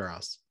plans for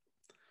us.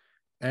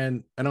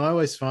 And I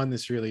always find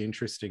this really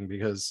interesting,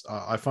 because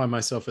I find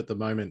myself at the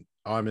moment,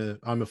 I'm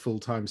a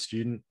full-time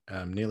student,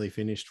 nearly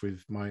finished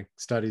with my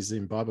studies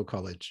in Bible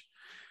college.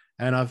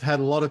 And I've had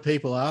a lot of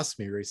people ask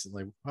me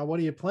recently, what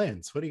are your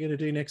plans? What are you going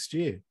to do next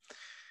year?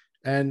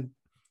 And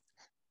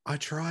I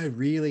try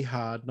really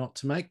hard not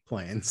to make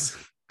plans.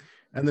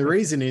 And the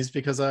reason is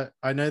because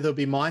I know there'll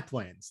be my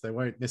plans. They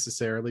won't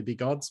necessarily be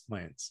God's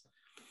plans.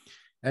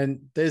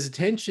 And there's a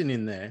tension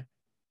in there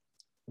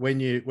when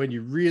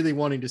you're really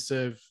wanting to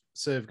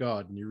serve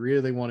God and you're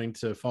really wanting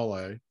to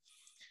follow.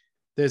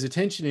 There's a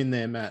tension in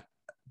there, Matt,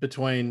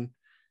 between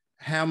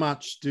how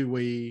much do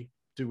we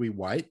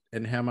wait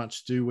and how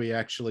much do we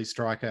actually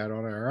strike out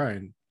on our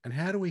own, and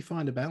how do we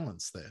find a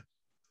balance there?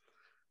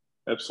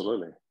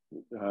 Absolutely.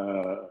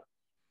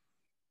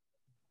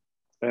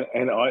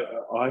 And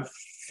I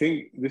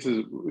think this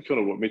is kind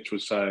of what Mitch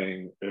was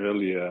saying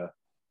earlier.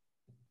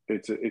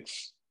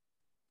 It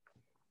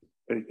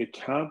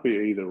can't be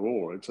either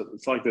or. It's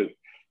like that.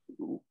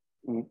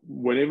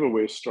 Whenever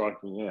we're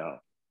striking out,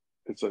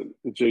 it's like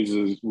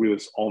Jesus is with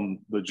us on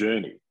the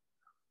journey.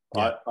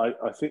 Yeah.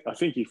 I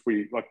think if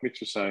we, like Mitch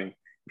was saying,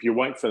 if you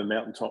wait for the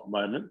mountaintop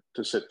moment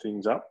to set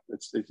things up,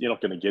 you're not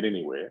going to get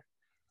anywhere.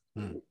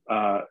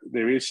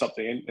 There is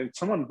something, and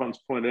someone once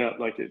pointed out,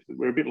 like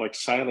we're a bit like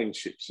sailing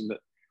ships, in that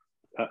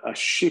a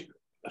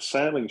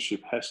sailing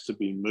ship has to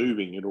be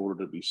moving in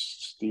order to be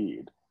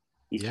steered.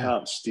 You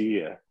can't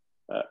steer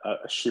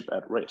a ship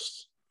at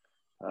rest.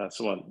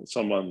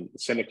 Someone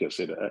Seneca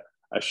said,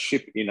 a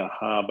ship in a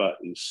harbour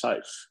is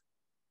safe,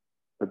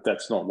 but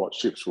that's not what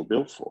ships were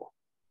built for.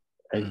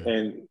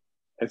 And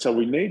so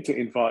we need to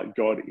invite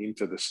God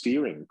into the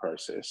steering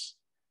process,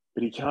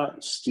 but he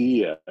can't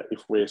steer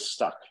if we're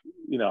stuck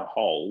in a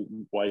hole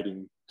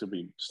waiting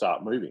to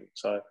start moving.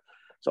 So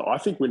I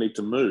think we need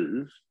to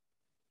move,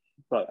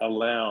 but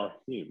allow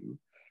him.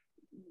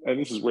 And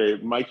this is where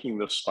making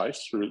the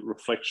space through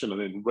reflection and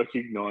then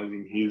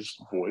recognizing his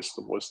voice,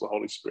 the voice of the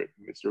Holy Spirit,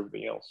 amidst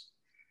everything else.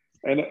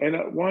 And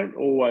it won't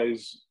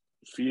always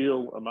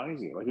feel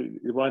amazing. Like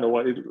it won't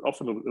always.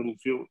 Often it'll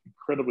feel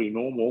incredibly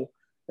normal,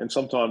 and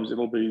sometimes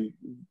it'll be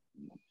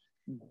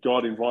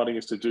God inviting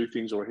us to do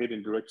things or head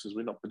in directions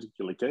we're not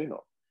particularly keen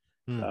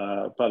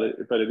on. But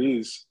it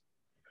is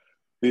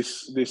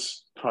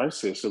this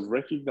process of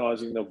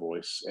recognizing the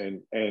voice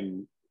and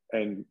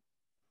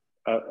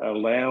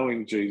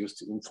allowing Jesus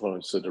to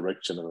influence the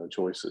direction of the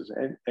choices,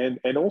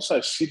 and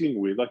also sitting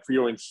with, like for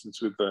your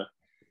instance, with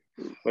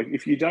like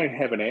if you don't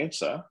have an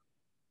answer,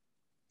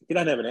 you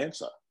don't have an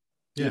answer.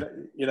 Yeah.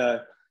 You know,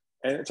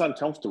 and it's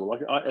uncomfortable.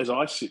 Like as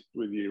I sit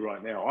with you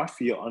right now, I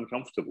feel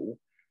uncomfortable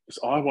because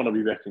I want to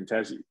be back in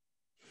Tassie,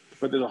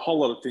 but there's a whole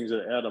lot of things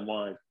that are out of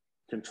my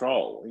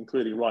control,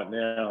 including right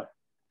now,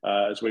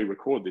 as we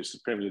record this, the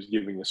Premier is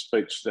giving a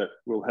speech that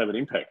will have an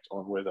impact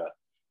on whether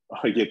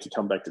I get to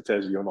come back to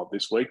Tassie or not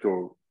this week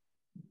or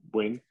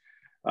when.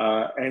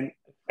 And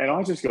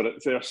I just got to,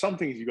 there are some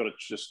things you've got to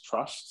just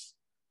trust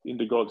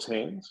into God's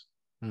hands,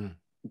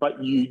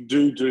 but you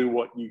do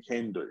what you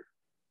can do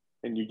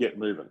and you get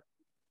moving.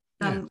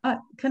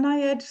 Can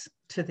I add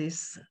to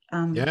this?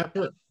 Yeah.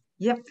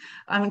 Yep.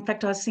 In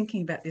fact, I was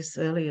thinking about this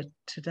earlier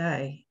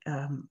today.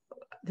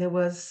 There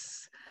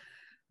was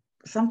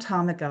some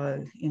time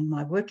ago in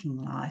my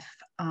working life,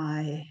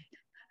 I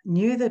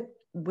knew that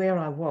where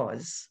I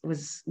was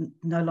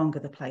no longer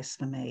the place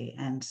for me.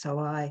 And so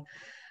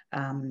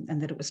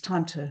and that it was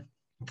time to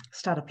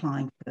start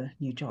applying for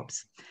new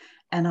jobs.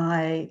 And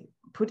I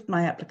put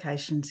my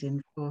applications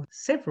in for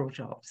several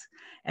jobs,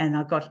 and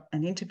I got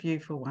an interview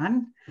for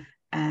one,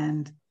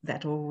 and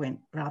that all went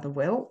rather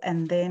well.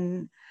 And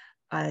then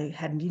I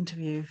had an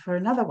interview for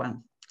another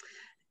one.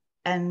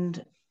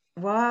 And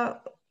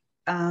while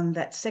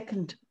that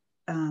second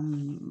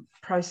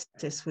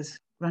process was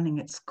running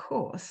its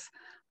course,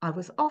 I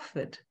was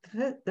offered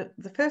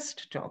the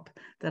first job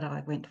that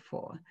I went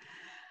for.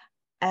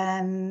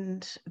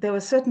 And there were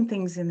certain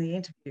things in the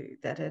interview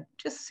that had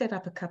just set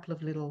up a couple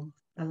of little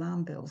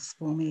alarm bells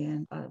for me.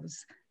 And I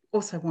was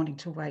also wanting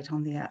to wait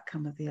on the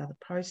outcome of the other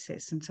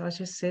process. And so I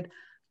just said,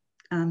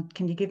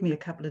 can you give me a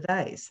couple of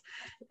days?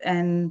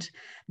 And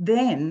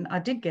then I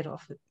did get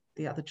offered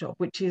the other job,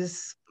 which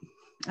is,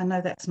 I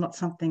know that's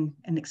not an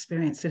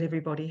experience that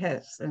everybody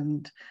has.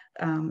 But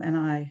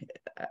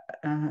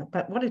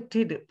what it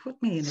did, it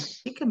put me in a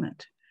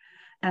predicament.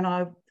 And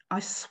I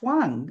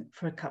swung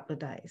for a couple of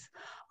days.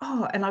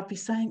 And I'd be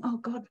saying, oh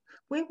God,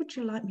 where would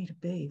you like me to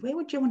be? Where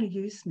would you want to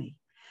use me?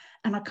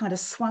 And I kind of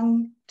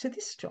swung to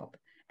this job.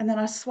 And then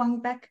I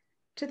swung back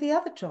to the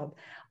other job.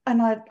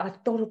 And I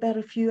thought about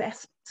a few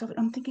aspects of it.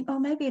 I'm thinking,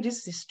 maybe it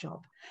is this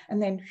job.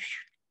 And then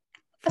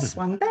I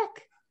swung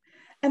back.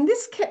 And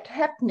this kept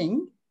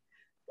happening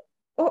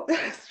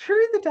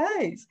through the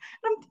days.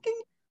 And I'm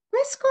thinking,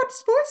 where's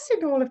God's voice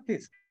in all of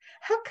this?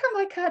 How come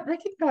I can't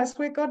recognize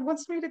where God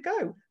wants me to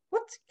go?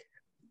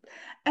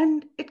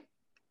 And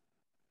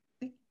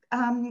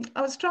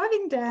I was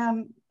driving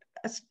down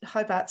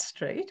Hobart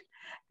Street,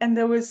 and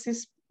there was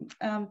this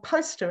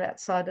poster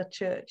outside a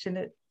church, and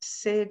it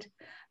said,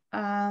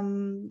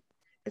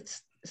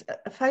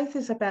 faith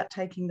is about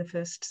taking the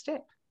first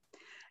step.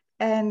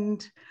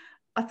 And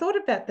I thought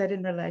about that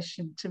in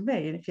relation to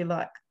me. And if you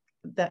like,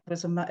 that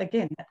was,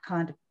 again, that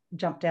kind of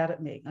jumped out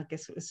at me. I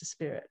guess it was the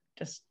Spirit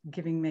just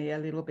giving me a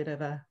little bit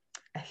of a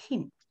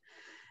hint.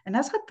 And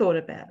as I thought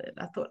about it,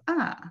 I thought,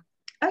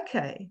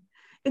 okay,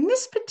 in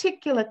this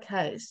particular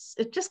case,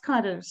 it just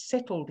kind of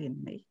settled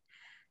in me.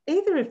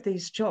 Either of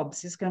these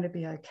jobs is going to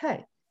be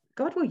okay.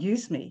 God will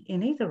use me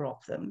in either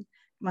of them,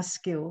 my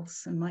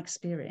skills and my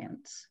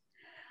experience.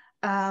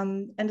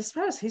 And as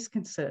far as he's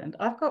concerned,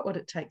 I've got what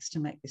it takes to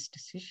make this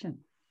decision.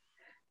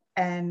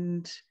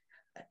 And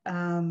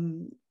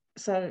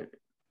so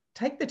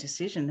take the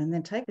decision and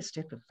then take a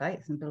step of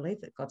faith and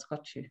believe that God's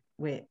got you,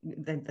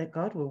 that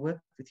God will work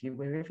with you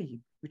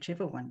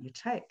whichever one you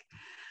take.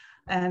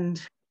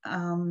 And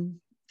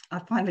I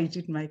finally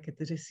did make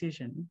the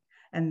decision,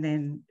 and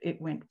then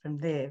it went from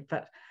there.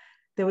 But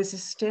there was a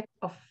step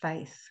of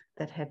faith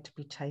that had to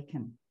be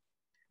taken.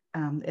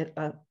 And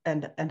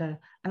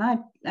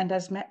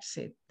as Matt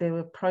said, there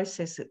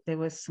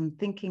were some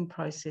thinking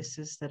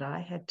processes that I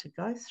had to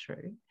go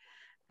through,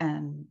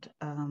 and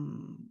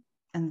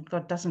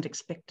God doesn't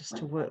expect us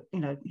to work.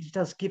 He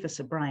does give us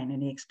a brain,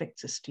 and he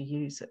expects us to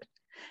use it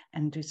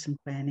and do some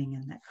planning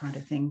and that kind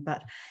of thing.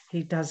 But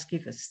he does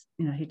give us,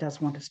 he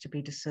does want us to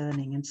be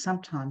discerning, and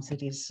sometimes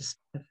it is a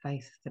step of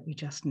faith that we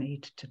just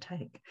need to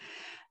take.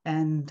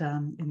 And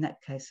in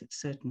that case, it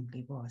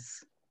certainly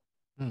was.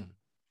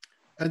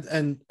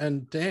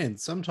 And Dan,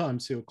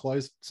 sometimes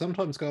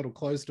God will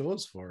close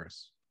doors for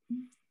us.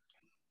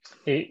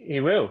 He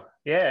will,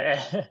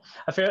 yeah.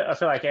 I feel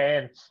like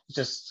Anne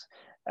just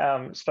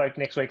spoke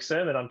next week's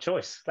sermon on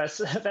choice.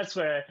 That's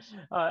where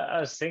I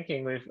was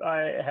thinking.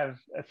 I have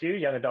a few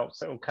young adults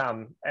that will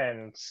come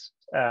and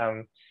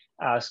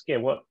ask, yeah,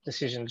 what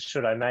decisions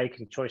should I make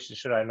and choices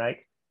should I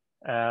make?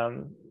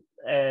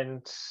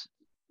 And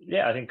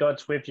yeah, I think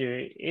God's with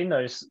you in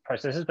those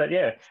processes. But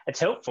yeah, it's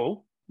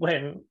helpful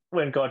when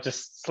God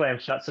just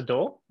slams shuts the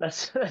door.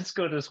 That's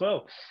good as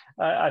well.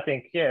 I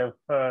think, yeah,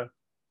 for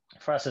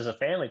us as a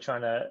family,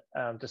 trying to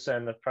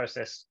discern the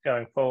process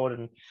going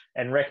forward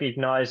and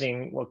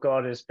recognizing what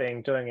God has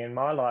been doing in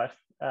my life.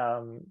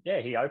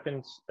 He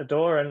opened the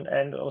door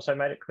and also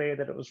made it clear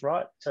that it was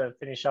right to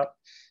finish up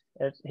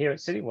here at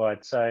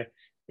Citywide. So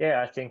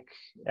yeah, I think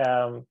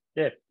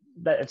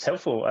that it's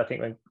helpful. I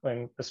think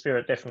when the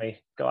Spirit definitely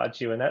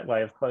guides you in that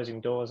way of closing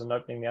doors and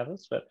opening the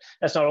others, but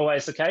that's not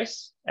always the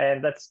case.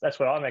 And that's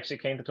what I'm actually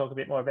keen to talk a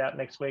bit more about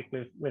next week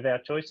with our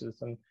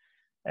choices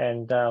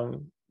and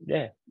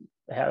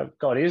how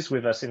God is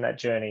with us in that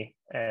journey.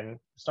 And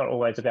it's not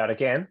always about,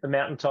 again, the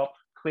mountaintop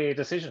clear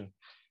decision.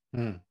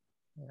 Yeah.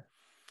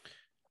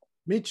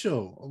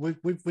 Mitchell,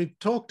 we've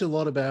talked a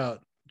lot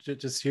about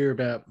just here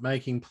about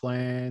making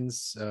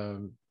plans,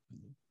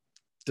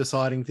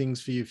 deciding things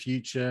for your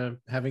future,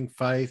 having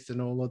faith,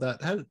 and all of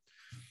that. How,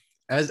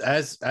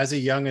 as a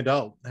young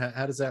adult,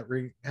 how does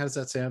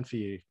that sound for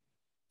you?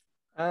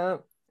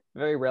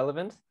 Very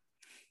relevant.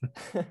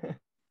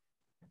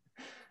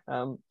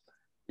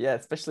 Yeah,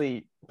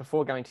 especially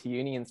before going to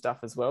uni and stuff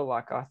as well.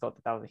 Like, I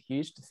thought that was a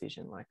huge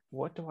decision. Like,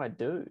 what do I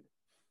do?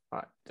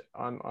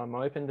 I'm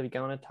open to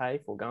going to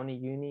TAFE or going to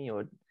uni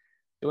or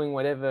doing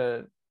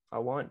whatever I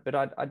want, but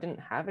I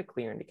didn't have a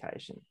clear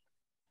indication.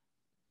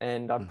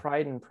 And I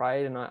prayed and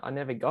prayed, and I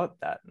never got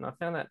that. And I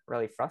found that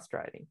really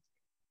frustrating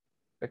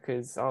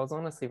because I was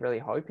honestly really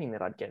hoping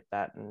that I'd get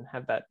that and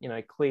have that,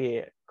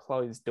 clear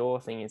closed door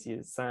thing, as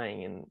you're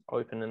saying, and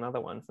open another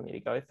one for me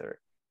to go through.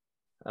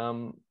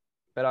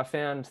 But I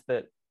found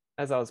that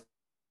as I was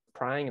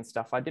praying and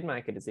stuff, I did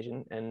make a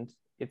decision, and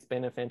it's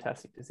been a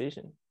fantastic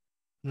decision.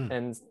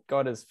 And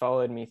God has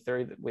followed me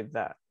through with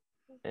that.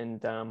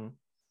 And I've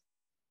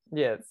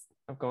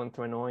gone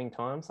through annoying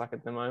times. Like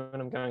at the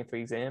moment, I'm going through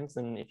exams,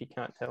 and if you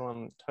can't tell,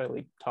 I'm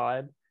totally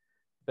tired.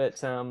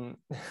 But I'm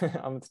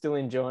still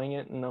enjoying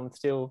it, and I'm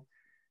still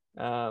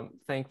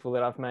thankful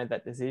that I've made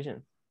that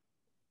decision.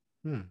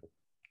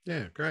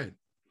 Yeah, great.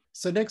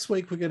 So next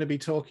week we're going to be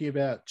talking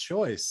about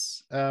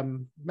choice.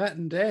 Matt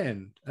and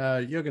Dan,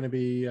 you're going to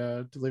be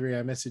delivering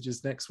our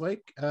messages next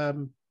week.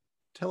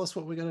 Tell us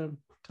what we're going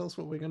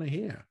to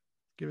hear.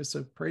 Give us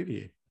a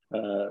preview.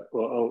 Well,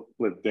 I'll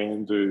let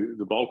Dan do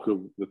the bulk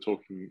of the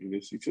talking in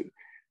this.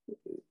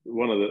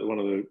 One of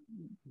the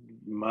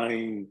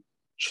main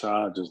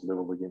charges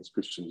leveled against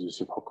Christians is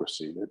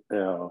hypocrisy, that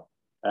our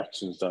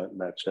actions don't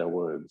match our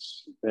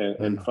words,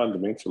 and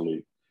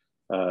fundamentally,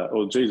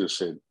 Jesus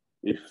said,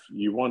 if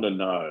you want to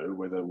know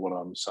whether what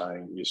I'm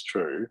saying is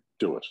true,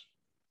 do it.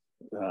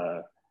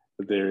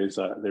 But there is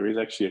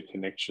actually a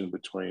connection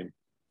between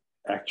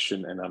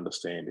action and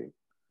understanding.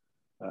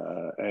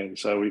 And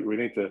so we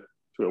need to,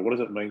 what does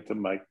it mean to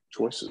make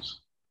choices?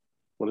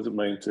 What does it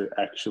mean to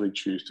actually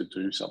choose to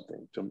do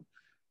something, to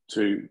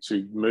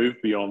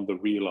move beyond the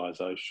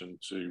realization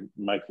to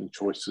making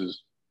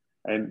choices?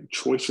 And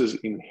choices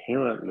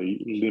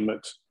inherently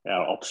limit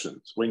our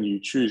options. When you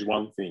choose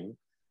one thing,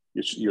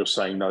 you're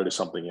saying no to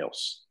something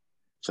else.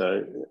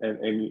 So,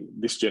 and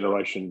this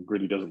generation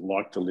really doesn't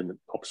like to limit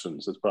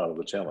options. That's part of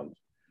the challenge.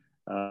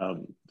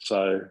 I'm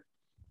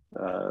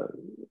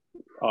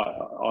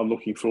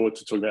looking forward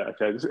to talking about,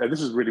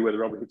 this is really where the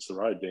rubber hits the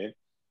road, Dan.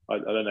 I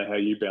don't know how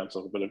you bounce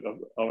off it, but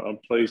I'm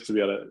pleased to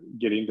be able to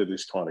get into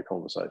this kind of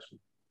conversation.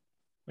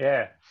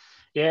 Yeah.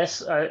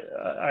 Yes,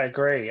 I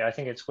agree. I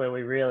think it's where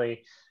we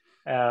really,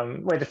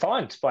 we're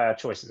defined by our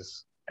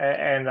choices.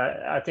 And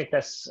I think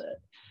that's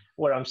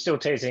what I'm still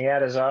teasing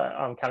out as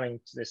I'm coming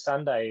to this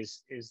Sunday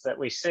is that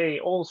we see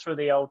all through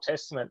the Old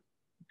Testament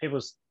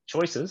people's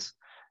choices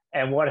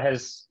and what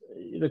has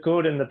the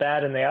good and the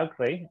bad and the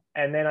ugly.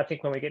 And then I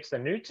think when we get to the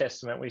New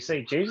Testament, we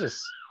see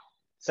Jesus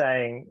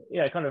saying,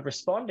 kind of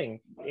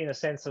responding in a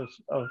sense of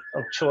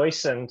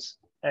choice and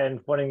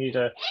wanting you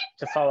to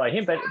follow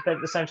him, but at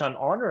the same time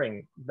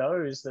honoring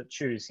those that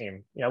choose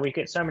him. We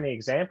get so many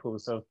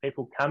examples of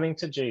people coming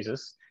to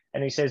Jesus,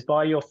 and he says,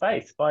 by your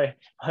faith, by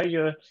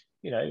your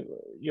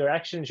your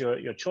actions,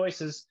 your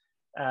choices,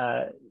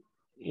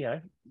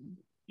 you're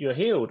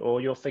healed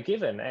or you're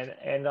forgiven.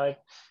 And I'm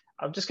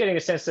just getting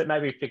a sense that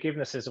maybe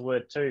forgiveness is a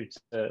word too,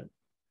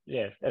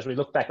 as we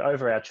look back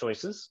over our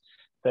choices,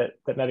 that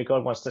maybe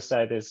God wants to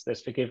say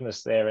there's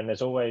forgiveness there, and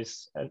there's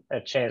always a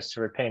chance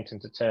to repent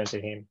and to turn to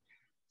him.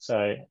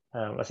 So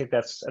I think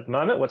that's at the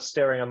moment what's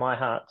stirring on my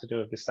heart to do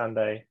with this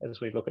Sunday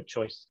as we look at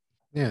choice.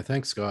 Yeah,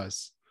 thanks,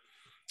 guys.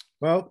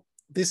 Well,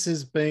 this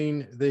has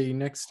been the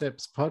Next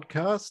Steps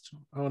podcast.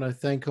 I want to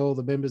thank all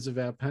the members of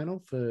our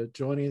panel for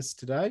joining us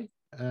today.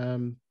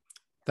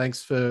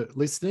 Thanks for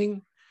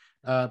listening.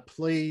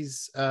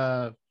 Please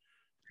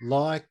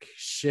like,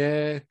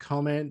 share,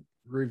 comment,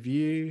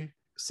 review,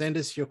 send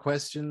us your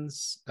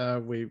questions.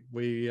 We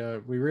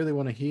really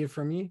want to hear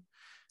from you.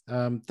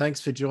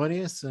 Thanks for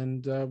joining us,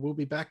 and we'll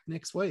be back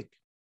next week.